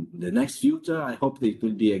the next future. I hope that it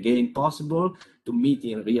will be again possible to meet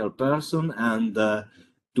in real person and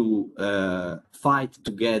to fight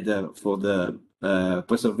together for the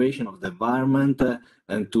preservation of the environment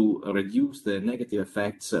and to reduce the negative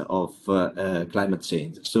effects of climate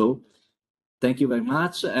change. So thank you very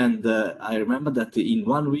much, and I remember that in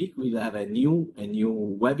 1 week we'll have a new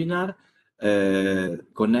webinar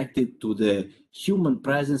connected to the human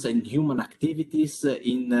presence and human activities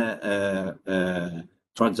in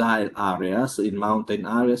fragile areas, in mountain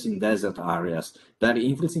areas, in desert areas. Very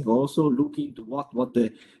interesting. Also looking to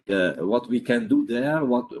what we can do there,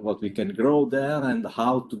 what we can grow there, and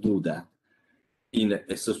how to do that in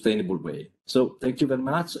a sustainable way. So thank you very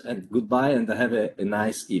much, and goodbye, and have a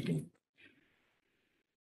nice evening.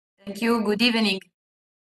 Thank you. Good evening.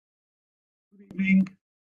 Good evening.